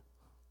bride.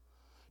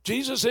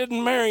 Jesus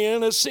didn't marry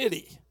in a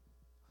city.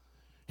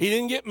 He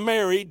didn't get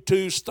married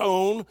to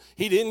stone.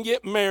 He didn't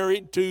get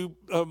married to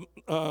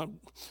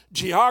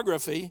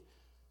geography.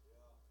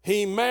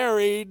 He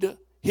married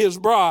his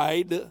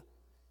bride,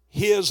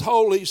 his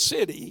holy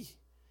city,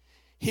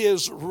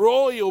 his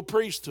royal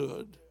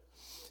priesthood,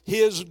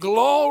 his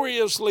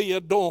gloriously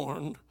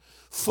adorned,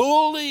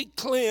 fully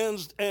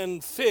cleansed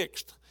and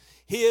fixed,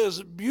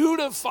 his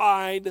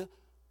beautified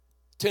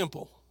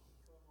temple,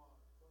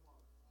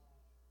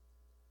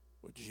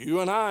 which you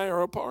and I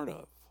are a part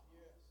of.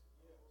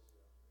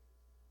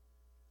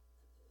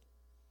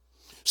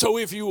 So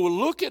if you will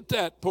look at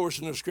that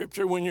portion of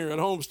Scripture when you're at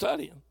home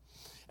studying,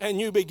 and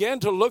you begin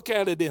to look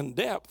at it in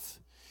depth,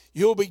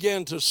 you'll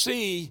begin to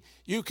see,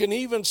 you can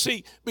even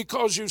see,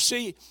 because you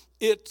see,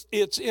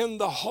 it's in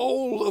the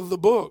whole of the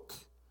book.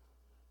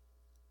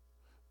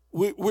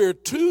 We're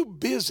too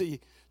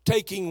busy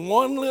taking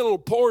one little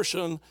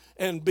portion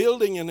and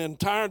building an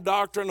entire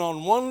doctrine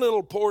on one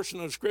little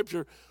portion of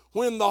Scripture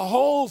when the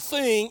whole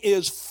thing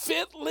is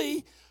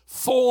fitly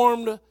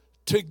formed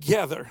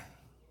together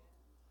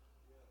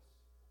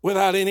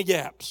without any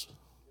gaps.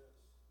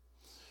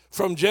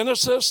 From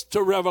Genesis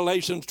to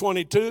Revelation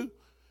 22,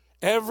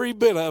 every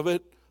bit of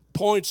it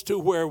points to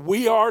where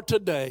we are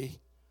today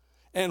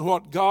and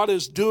what God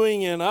is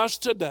doing in us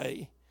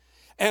today.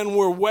 And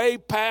we're way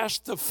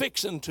past the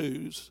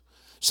fixin'-tos.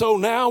 So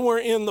now we're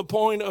in the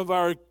point of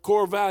our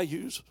core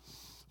values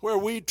where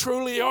we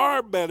truly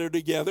are better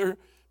together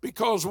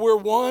because we're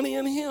one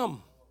in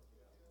him.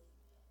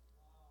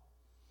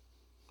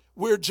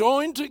 We're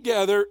joined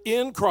together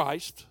in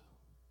Christ,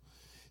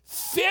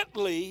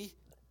 fitly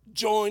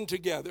joined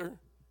together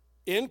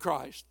in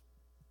Christ.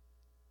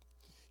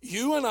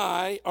 You and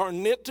I are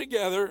knit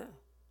together,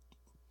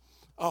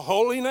 a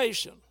holy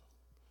nation.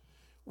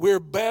 We're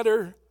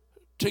better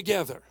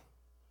together.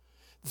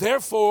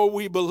 Therefore,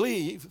 we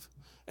believe,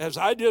 as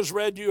I just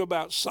read you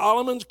about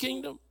Solomon's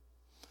kingdom,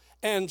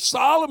 and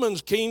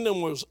Solomon's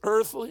kingdom was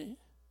earthly,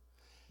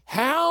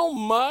 how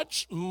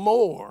much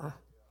more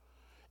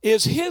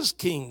is his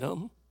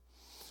kingdom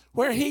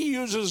where he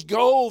uses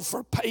gold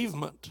for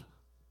pavement?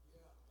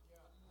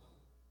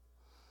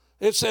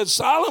 It said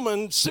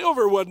Solomon,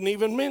 silver wasn't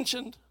even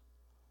mentioned.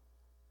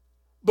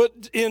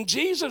 But in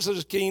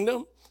Jesus'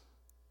 kingdom,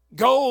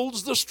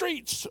 gold's the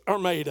streets are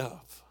made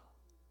of.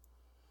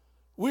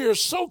 We are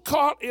so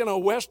caught in a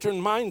Western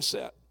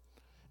mindset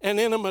and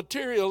in a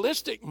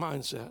materialistic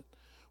mindset,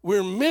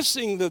 we're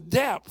missing the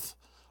depth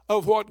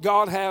of what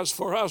God has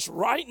for us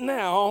right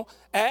now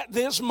at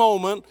this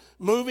moment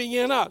moving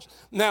in us.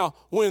 Now,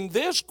 when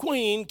this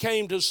queen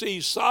came to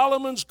see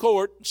Solomon's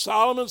court,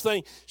 Solomon's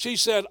thing, she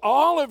said,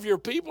 all of your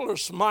people are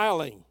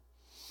smiling.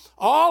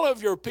 All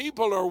of your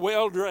people are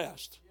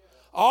well-dressed.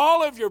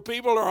 All of your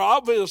people are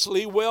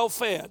obviously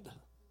well-fed.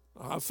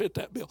 I fit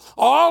that bill.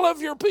 All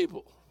of your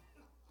people.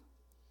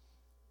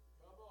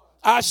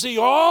 I see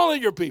all of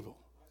your people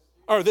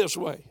are this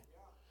way.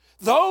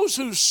 Those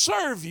who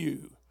serve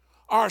you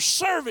are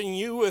serving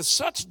you with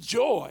such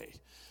joy,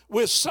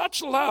 with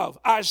such love.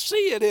 I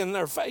see it in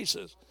their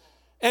faces.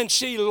 And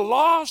she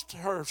lost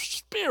her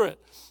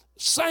spirit,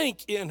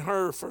 sank in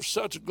her for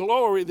such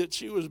glory that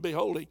she was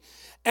beholding.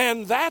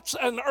 And that's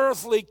an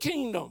earthly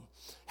kingdom.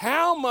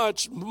 How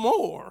much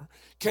more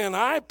can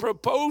I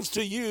propose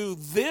to you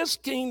this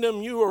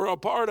kingdom you are a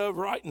part of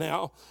right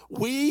now?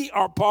 We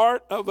are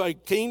part of a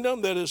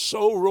kingdom that is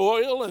so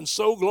royal and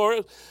so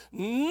glorious.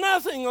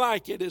 Nothing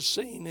like it is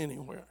seen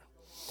anywhere.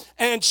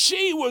 And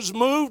she was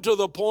moved to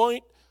the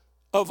point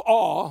of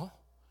awe.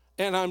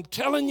 And I'm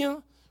telling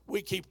you,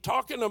 we keep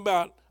talking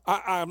about,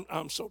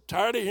 I'm so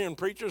tired of hearing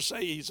preachers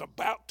say he's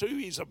about to.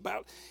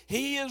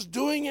 He is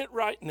doing it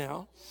right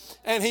now.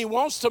 And he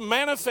wants to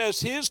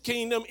manifest his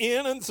kingdom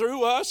in and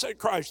through us at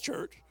Christ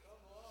Church.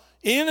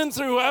 In and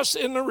through us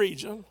in the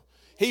region.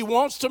 He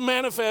wants to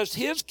manifest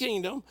his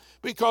kingdom,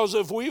 because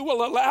if we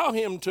will allow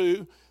him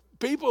to,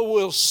 people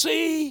will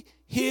see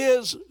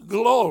his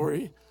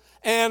glory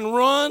and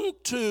run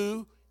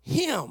to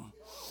him.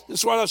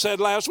 That's what I said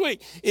last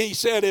week. He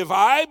said, if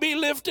I be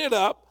lifted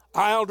up,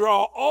 I'll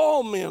draw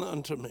all men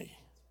unto me.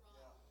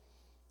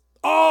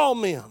 All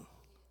men.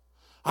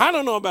 I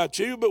don't know about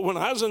you, but when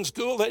I was in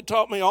school, they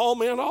taught me all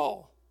men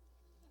all.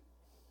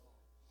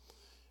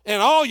 And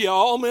all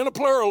y'all meant a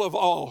plural of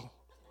all.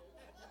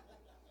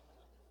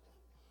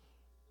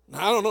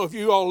 Now, I don't know if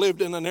you all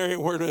lived in an area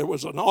where there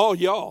was an all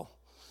y'all.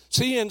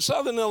 See, in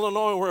southern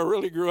Illinois, where I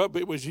really grew up,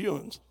 it was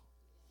you'ns.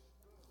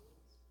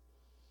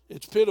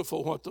 It's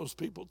pitiful what those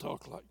people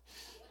talk like.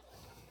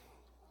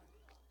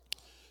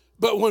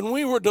 But when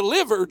we were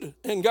delivered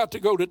and got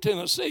to go to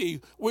Tennessee,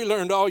 we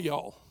learned all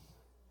y'all.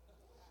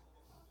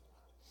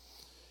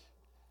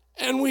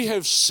 And we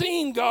have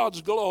seen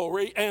God's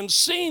glory and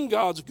seen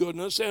God's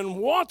goodness and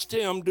watched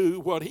him do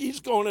what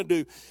he's going to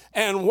do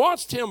and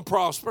watched him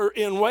prosper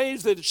in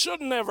ways that should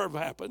never have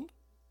happened,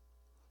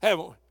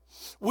 haven't we?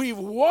 We've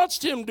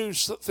watched him do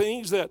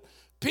things that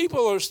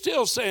people are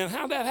still saying,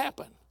 how'd that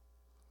happen?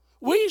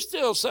 We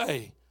still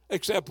say,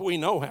 except we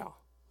know how,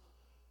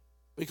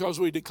 because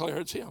we declare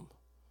it's him.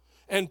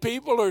 And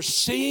people are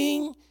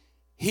seeing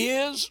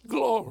his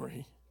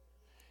glory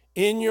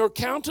in your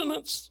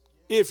countenance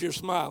if you're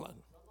smiling.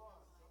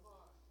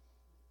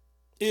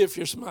 If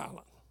you're smiling.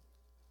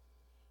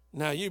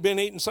 Now, you've been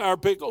eating sour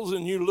pickles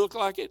and you look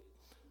like it,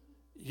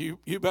 you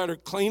better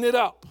clean it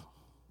up.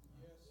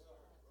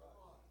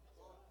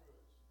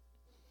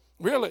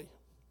 Really.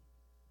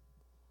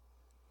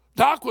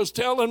 Doc was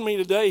telling me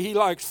today he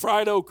likes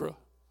fried okra.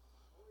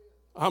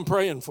 I'm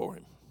praying for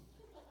him.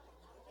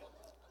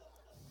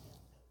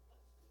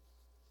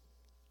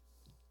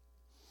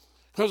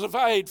 Because if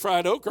I ate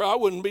fried okra, I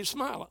wouldn't be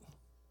smiling.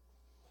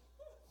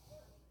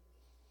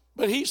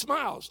 But he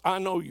smiles. I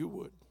know you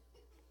would.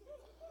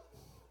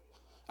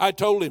 I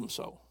told him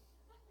so.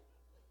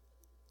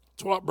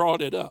 That's what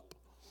brought it up.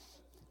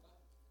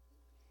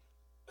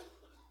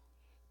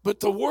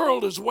 But the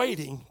world is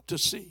waiting to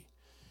see.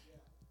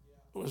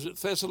 Was it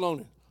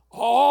Thessalonians?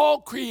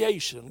 All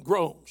creation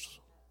groans.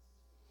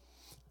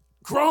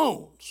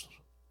 Groans.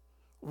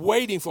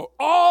 Waiting for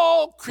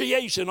all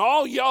creation.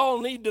 All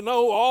y'all need to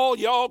know, all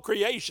y'all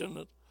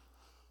creation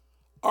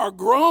are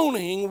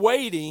groaning,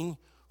 waiting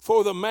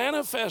for the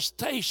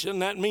manifestation,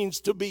 that means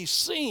to be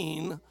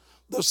seen,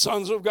 the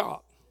sons of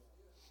God,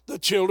 the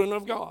children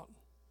of God.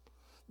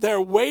 They're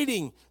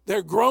waiting,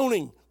 they're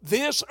groaning.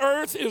 This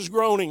earth is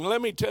groaning.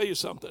 Let me tell you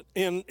something,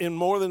 in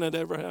more than it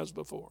ever has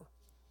before.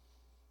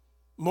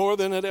 More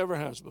than it ever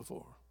has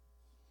before.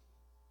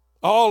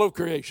 All of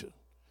creation.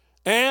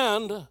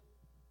 And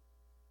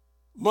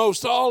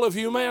most all of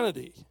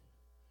humanity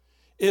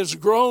is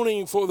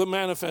groaning for the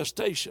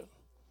manifestation.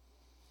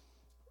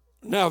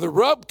 Now the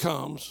rub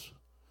comes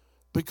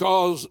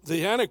because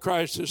the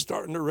Antichrist is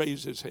starting to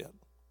raise his head.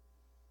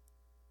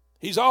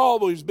 He's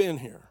always been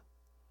here,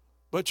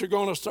 but you're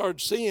going to start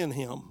seeing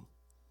him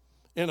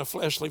in a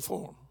fleshly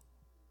form.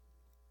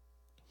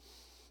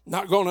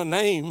 Not going to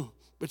name,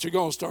 but you're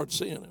going to start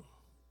seeing him.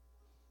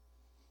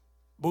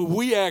 But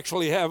we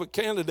actually have a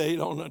candidate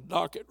on the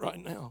docket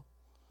right now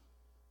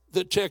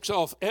that checks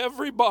off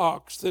every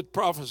box that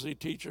prophecy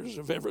teachers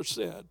have ever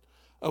said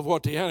of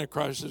what the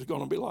Antichrist is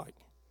going to be like.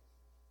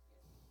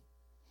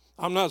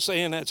 I'm not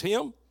saying that's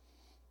him,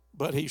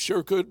 but he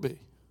sure could be.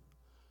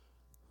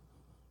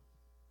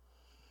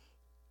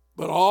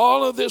 But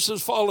all of this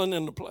has fallen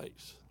into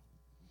place.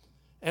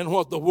 And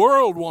what the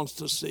world wants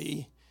to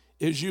see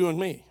is you and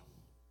me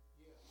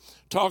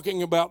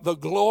talking about the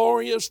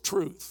glorious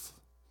truth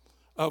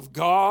of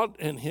God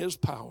and his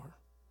power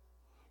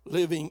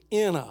living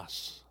in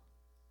us.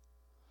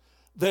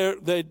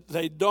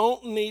 They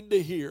don't need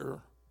to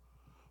hear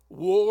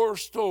war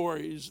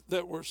stories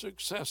that were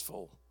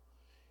successful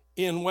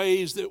in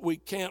ways that we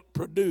can't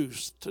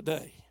produce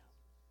today.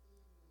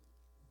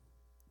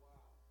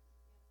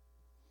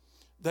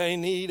 They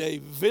need a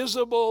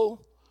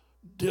visible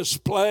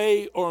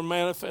display or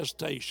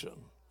manifestation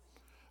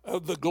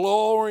of the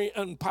glory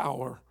and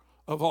power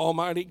of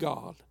Almighty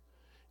God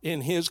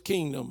in his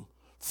kingdom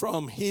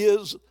from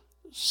his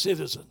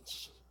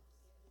citizens.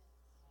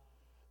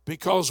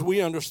 Because we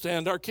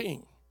understand our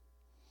King.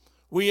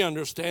 We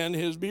understand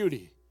his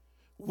beauty.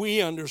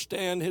 We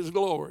understand his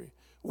glory.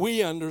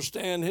 We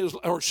understand his,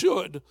 or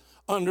should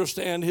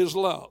understand his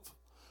love.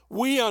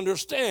 We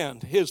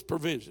understand his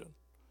provision.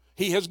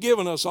 He has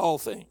given us all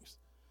things.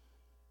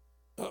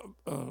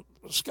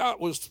 Scott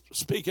was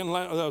speaking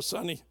last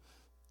Sunday.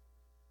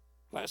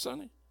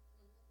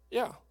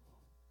 Yeah.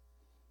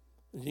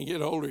 As you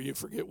get older, you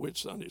forget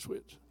which Sunday's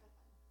which.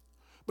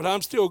 But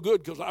I'm still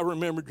good because I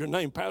remembered your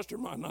name. Pastor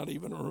might not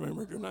even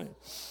remember your name.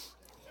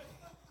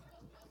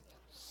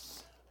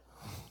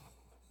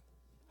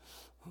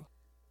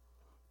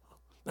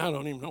 I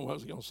don't even know what I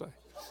was going to say.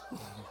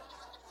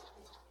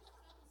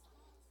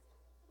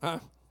 Huh?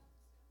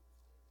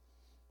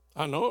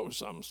 I know it was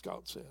something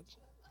Scott said.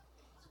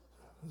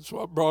 That's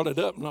why I brought it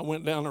up, and I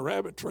went down a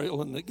rabbit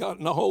trail, and it got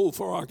in a hole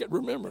before I could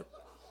remember it.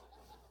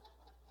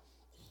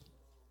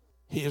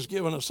 He has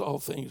given us all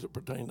things that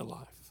pertain to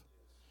life.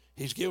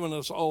 He's given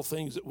us all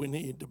things that we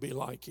need to be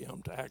like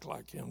him, to act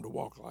like him, to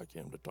walk like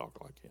him, to talk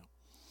like him.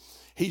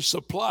 He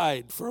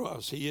supplied for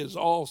us. He is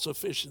all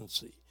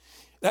sufficiency.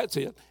 That's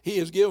it. He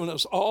has given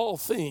us all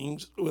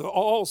things with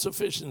all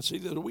sufficiency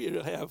that we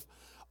have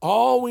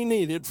all we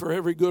needed for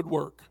every good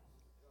work.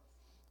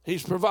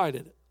 He's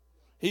provided it.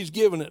 He's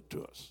given it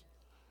to us.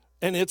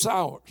 And it's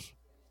ours.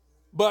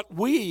 But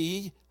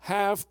we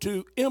have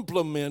to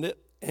implement it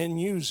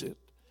and use it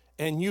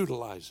and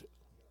utilize it.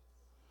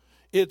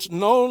 It's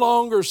no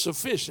longer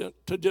sufficient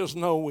to just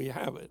know we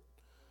have it.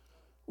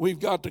 We've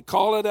got to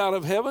call it out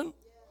of heaven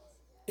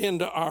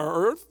into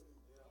our earth.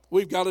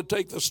 We've got to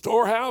take the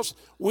storehouse.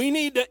 We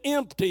need to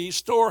empty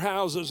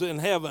storehouses in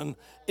heaven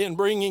in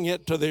bringing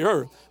it to the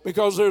earth,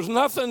 because there's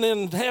nothing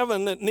in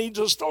heaven that needs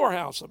a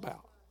storehouse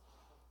about.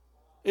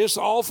 It's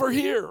all for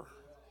here.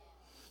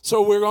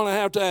 So we're going to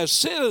have to, as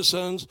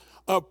citizens,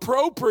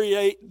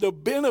 appropriate the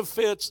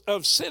benefits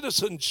of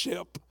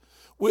citizenship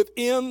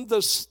within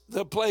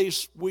the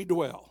place we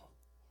dwell.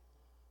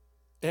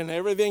 And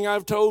everything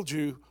I've told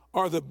you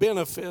are the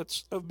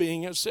benefits of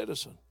being a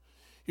citizen.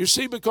 You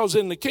see, because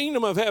in the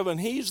kingdom of heaven,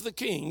 he's the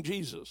king,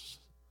 Jesus.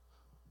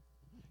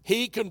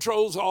 He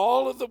controls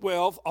all of the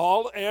wealth,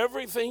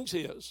 everything's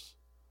his.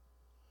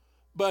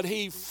 But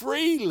he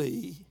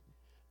freely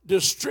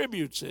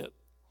distributes it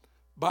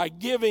by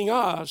giving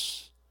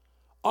us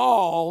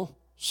all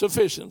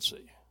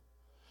sufficiency.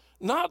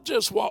 Not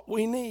just what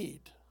we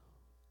need,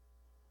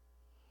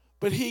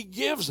 but he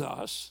gives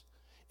us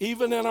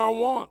even in our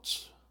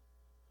wants.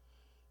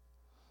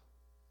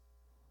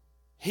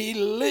 He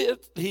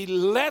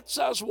lets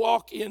us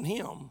walk in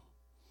him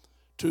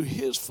to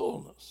his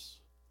fullness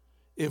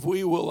if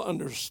we will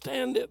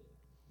understand it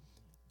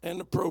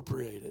and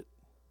appropriate it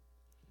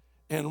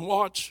and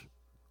watch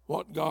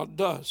what God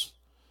does.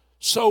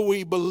 So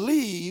we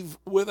believe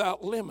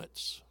without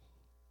limits.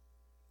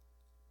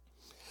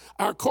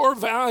 Our core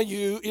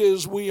value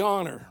is we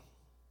honor.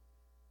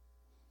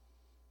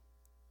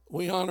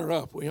 We honor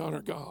up, we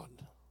honor God.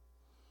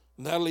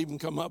 And that'll even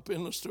come up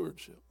in the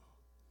stewardship.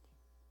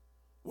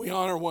 We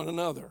honor one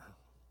another.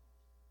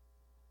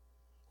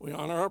 We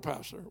honor our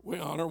pastor. We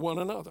honor one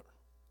another.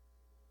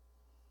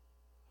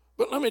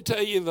 But let me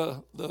tell you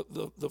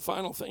the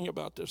final thing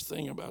about this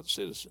thing about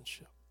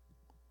citizenship.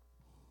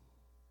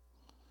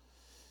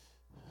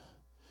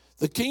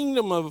 The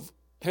kingdom of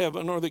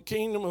heaven, or the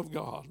kingdom of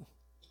God,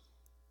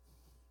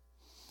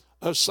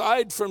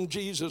 aside from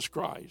Jesus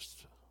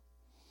Christ,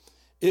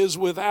 is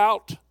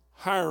without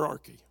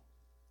hierarchy.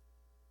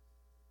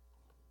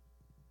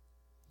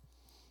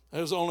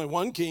 There's only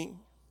one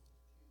king.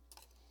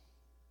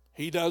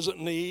 He doesn't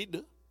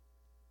need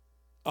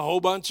a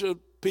whole bunch of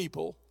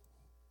people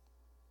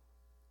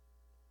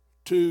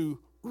to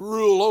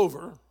rule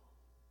over,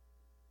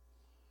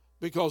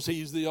 because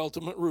he's the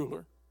ultimate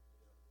ruler.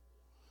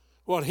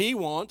 What he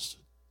wants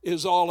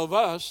is all of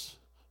us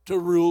to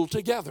rule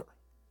together.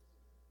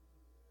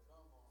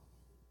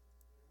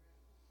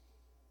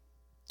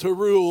 To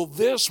rule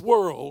this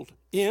world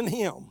in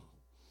him,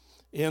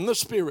 in the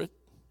Spirit,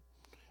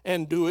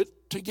 and do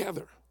it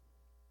together.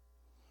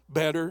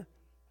 Better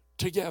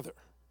together.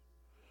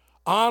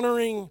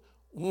 Honoring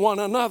one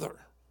another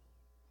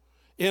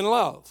in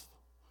love.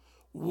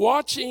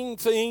 Watching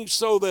things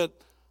so that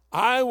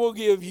I will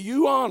give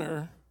you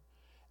honor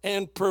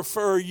and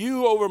prefer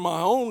you over my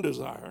own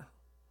desire,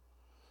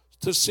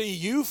 to see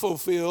you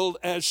fulfilled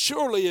as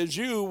surely as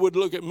you would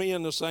look at me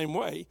in the same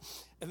way.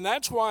 And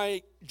that's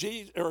why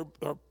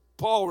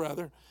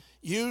Paul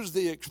used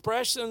the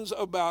expressions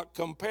about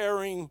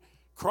comparing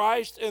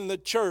Christ and the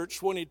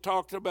church when he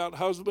talked about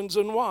husbands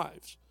and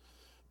wives.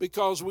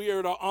 Because we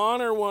are to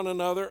honor one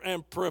another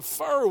and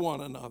prefer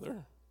one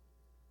another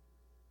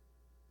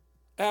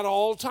at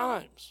all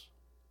times.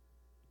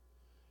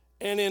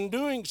 And in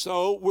doing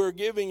so, we're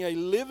giving a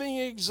living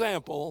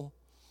example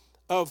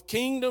of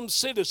kingdom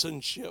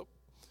citizenship,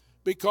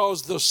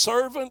 because the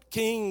servant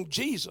King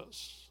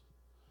Jesus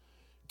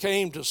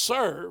came to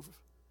serve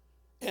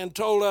and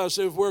told us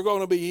if we're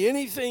going to be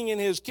anything in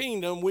his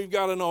kingdom, we've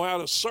got to know how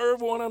to serve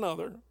one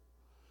another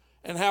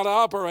and how to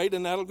operate,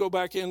 and that'll go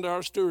back into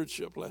our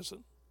stewardship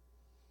lesson.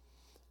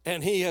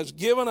 And he has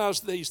given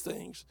us these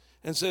things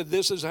and said,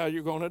 this is how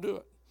you're going to do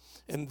it.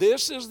 And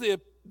this is the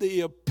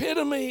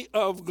epitome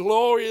of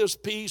glorious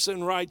peace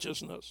and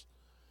righteousness,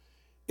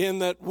 in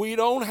that we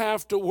don't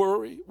have to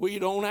worry, we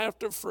don't have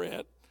to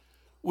fret,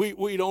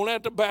 we don't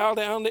have to bow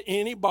down to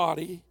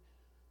anybody,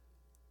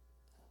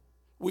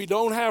 we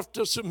don't have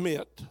to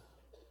submit.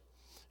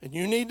 And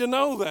you need to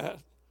know that,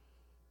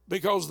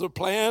 because the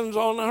plan's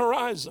on the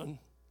horizon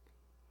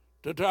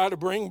to try to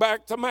bring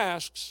back the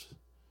masks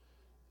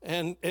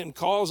and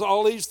cause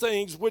all these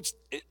things, which,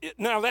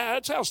 now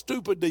that's how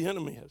stupid the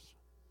enemy is.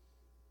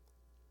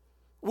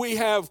 We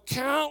have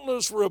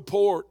countless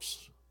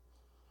reports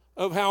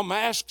of how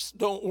masks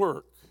don't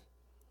work.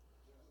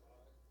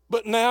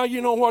 But now you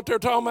know what they're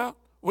talking about?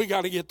 We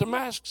got to get the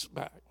masks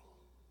back.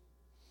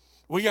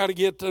 We got to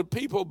get the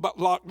people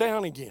locked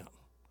down again.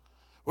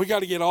 We got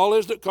to get all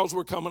this because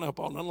we're coming up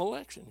on an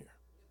election year.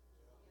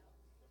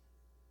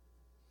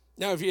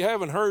 Now, if you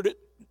haven't heard it,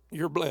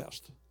 you're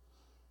blessed.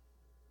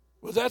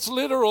 But that's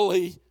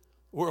literally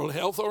World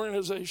Health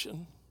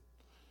Organization,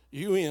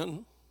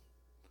 UN,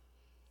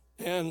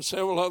 and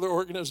several other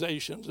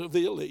organizations of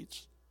the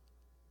elites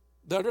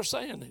that are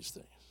saying these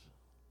things.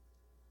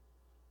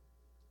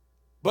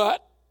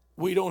 But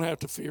we don't have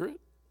to fear it.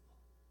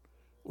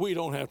 We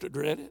don't have to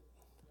dread it.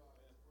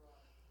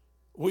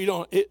 We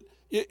don't.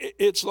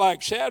 It's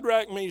like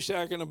Shadrach,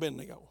 Meshach, and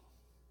Abednego.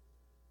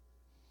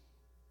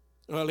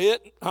 Well,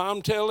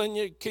 I'm telling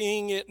you,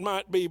 King, it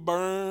might be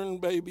burn,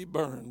 baby,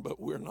 burn, but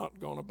we're not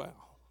going to bow.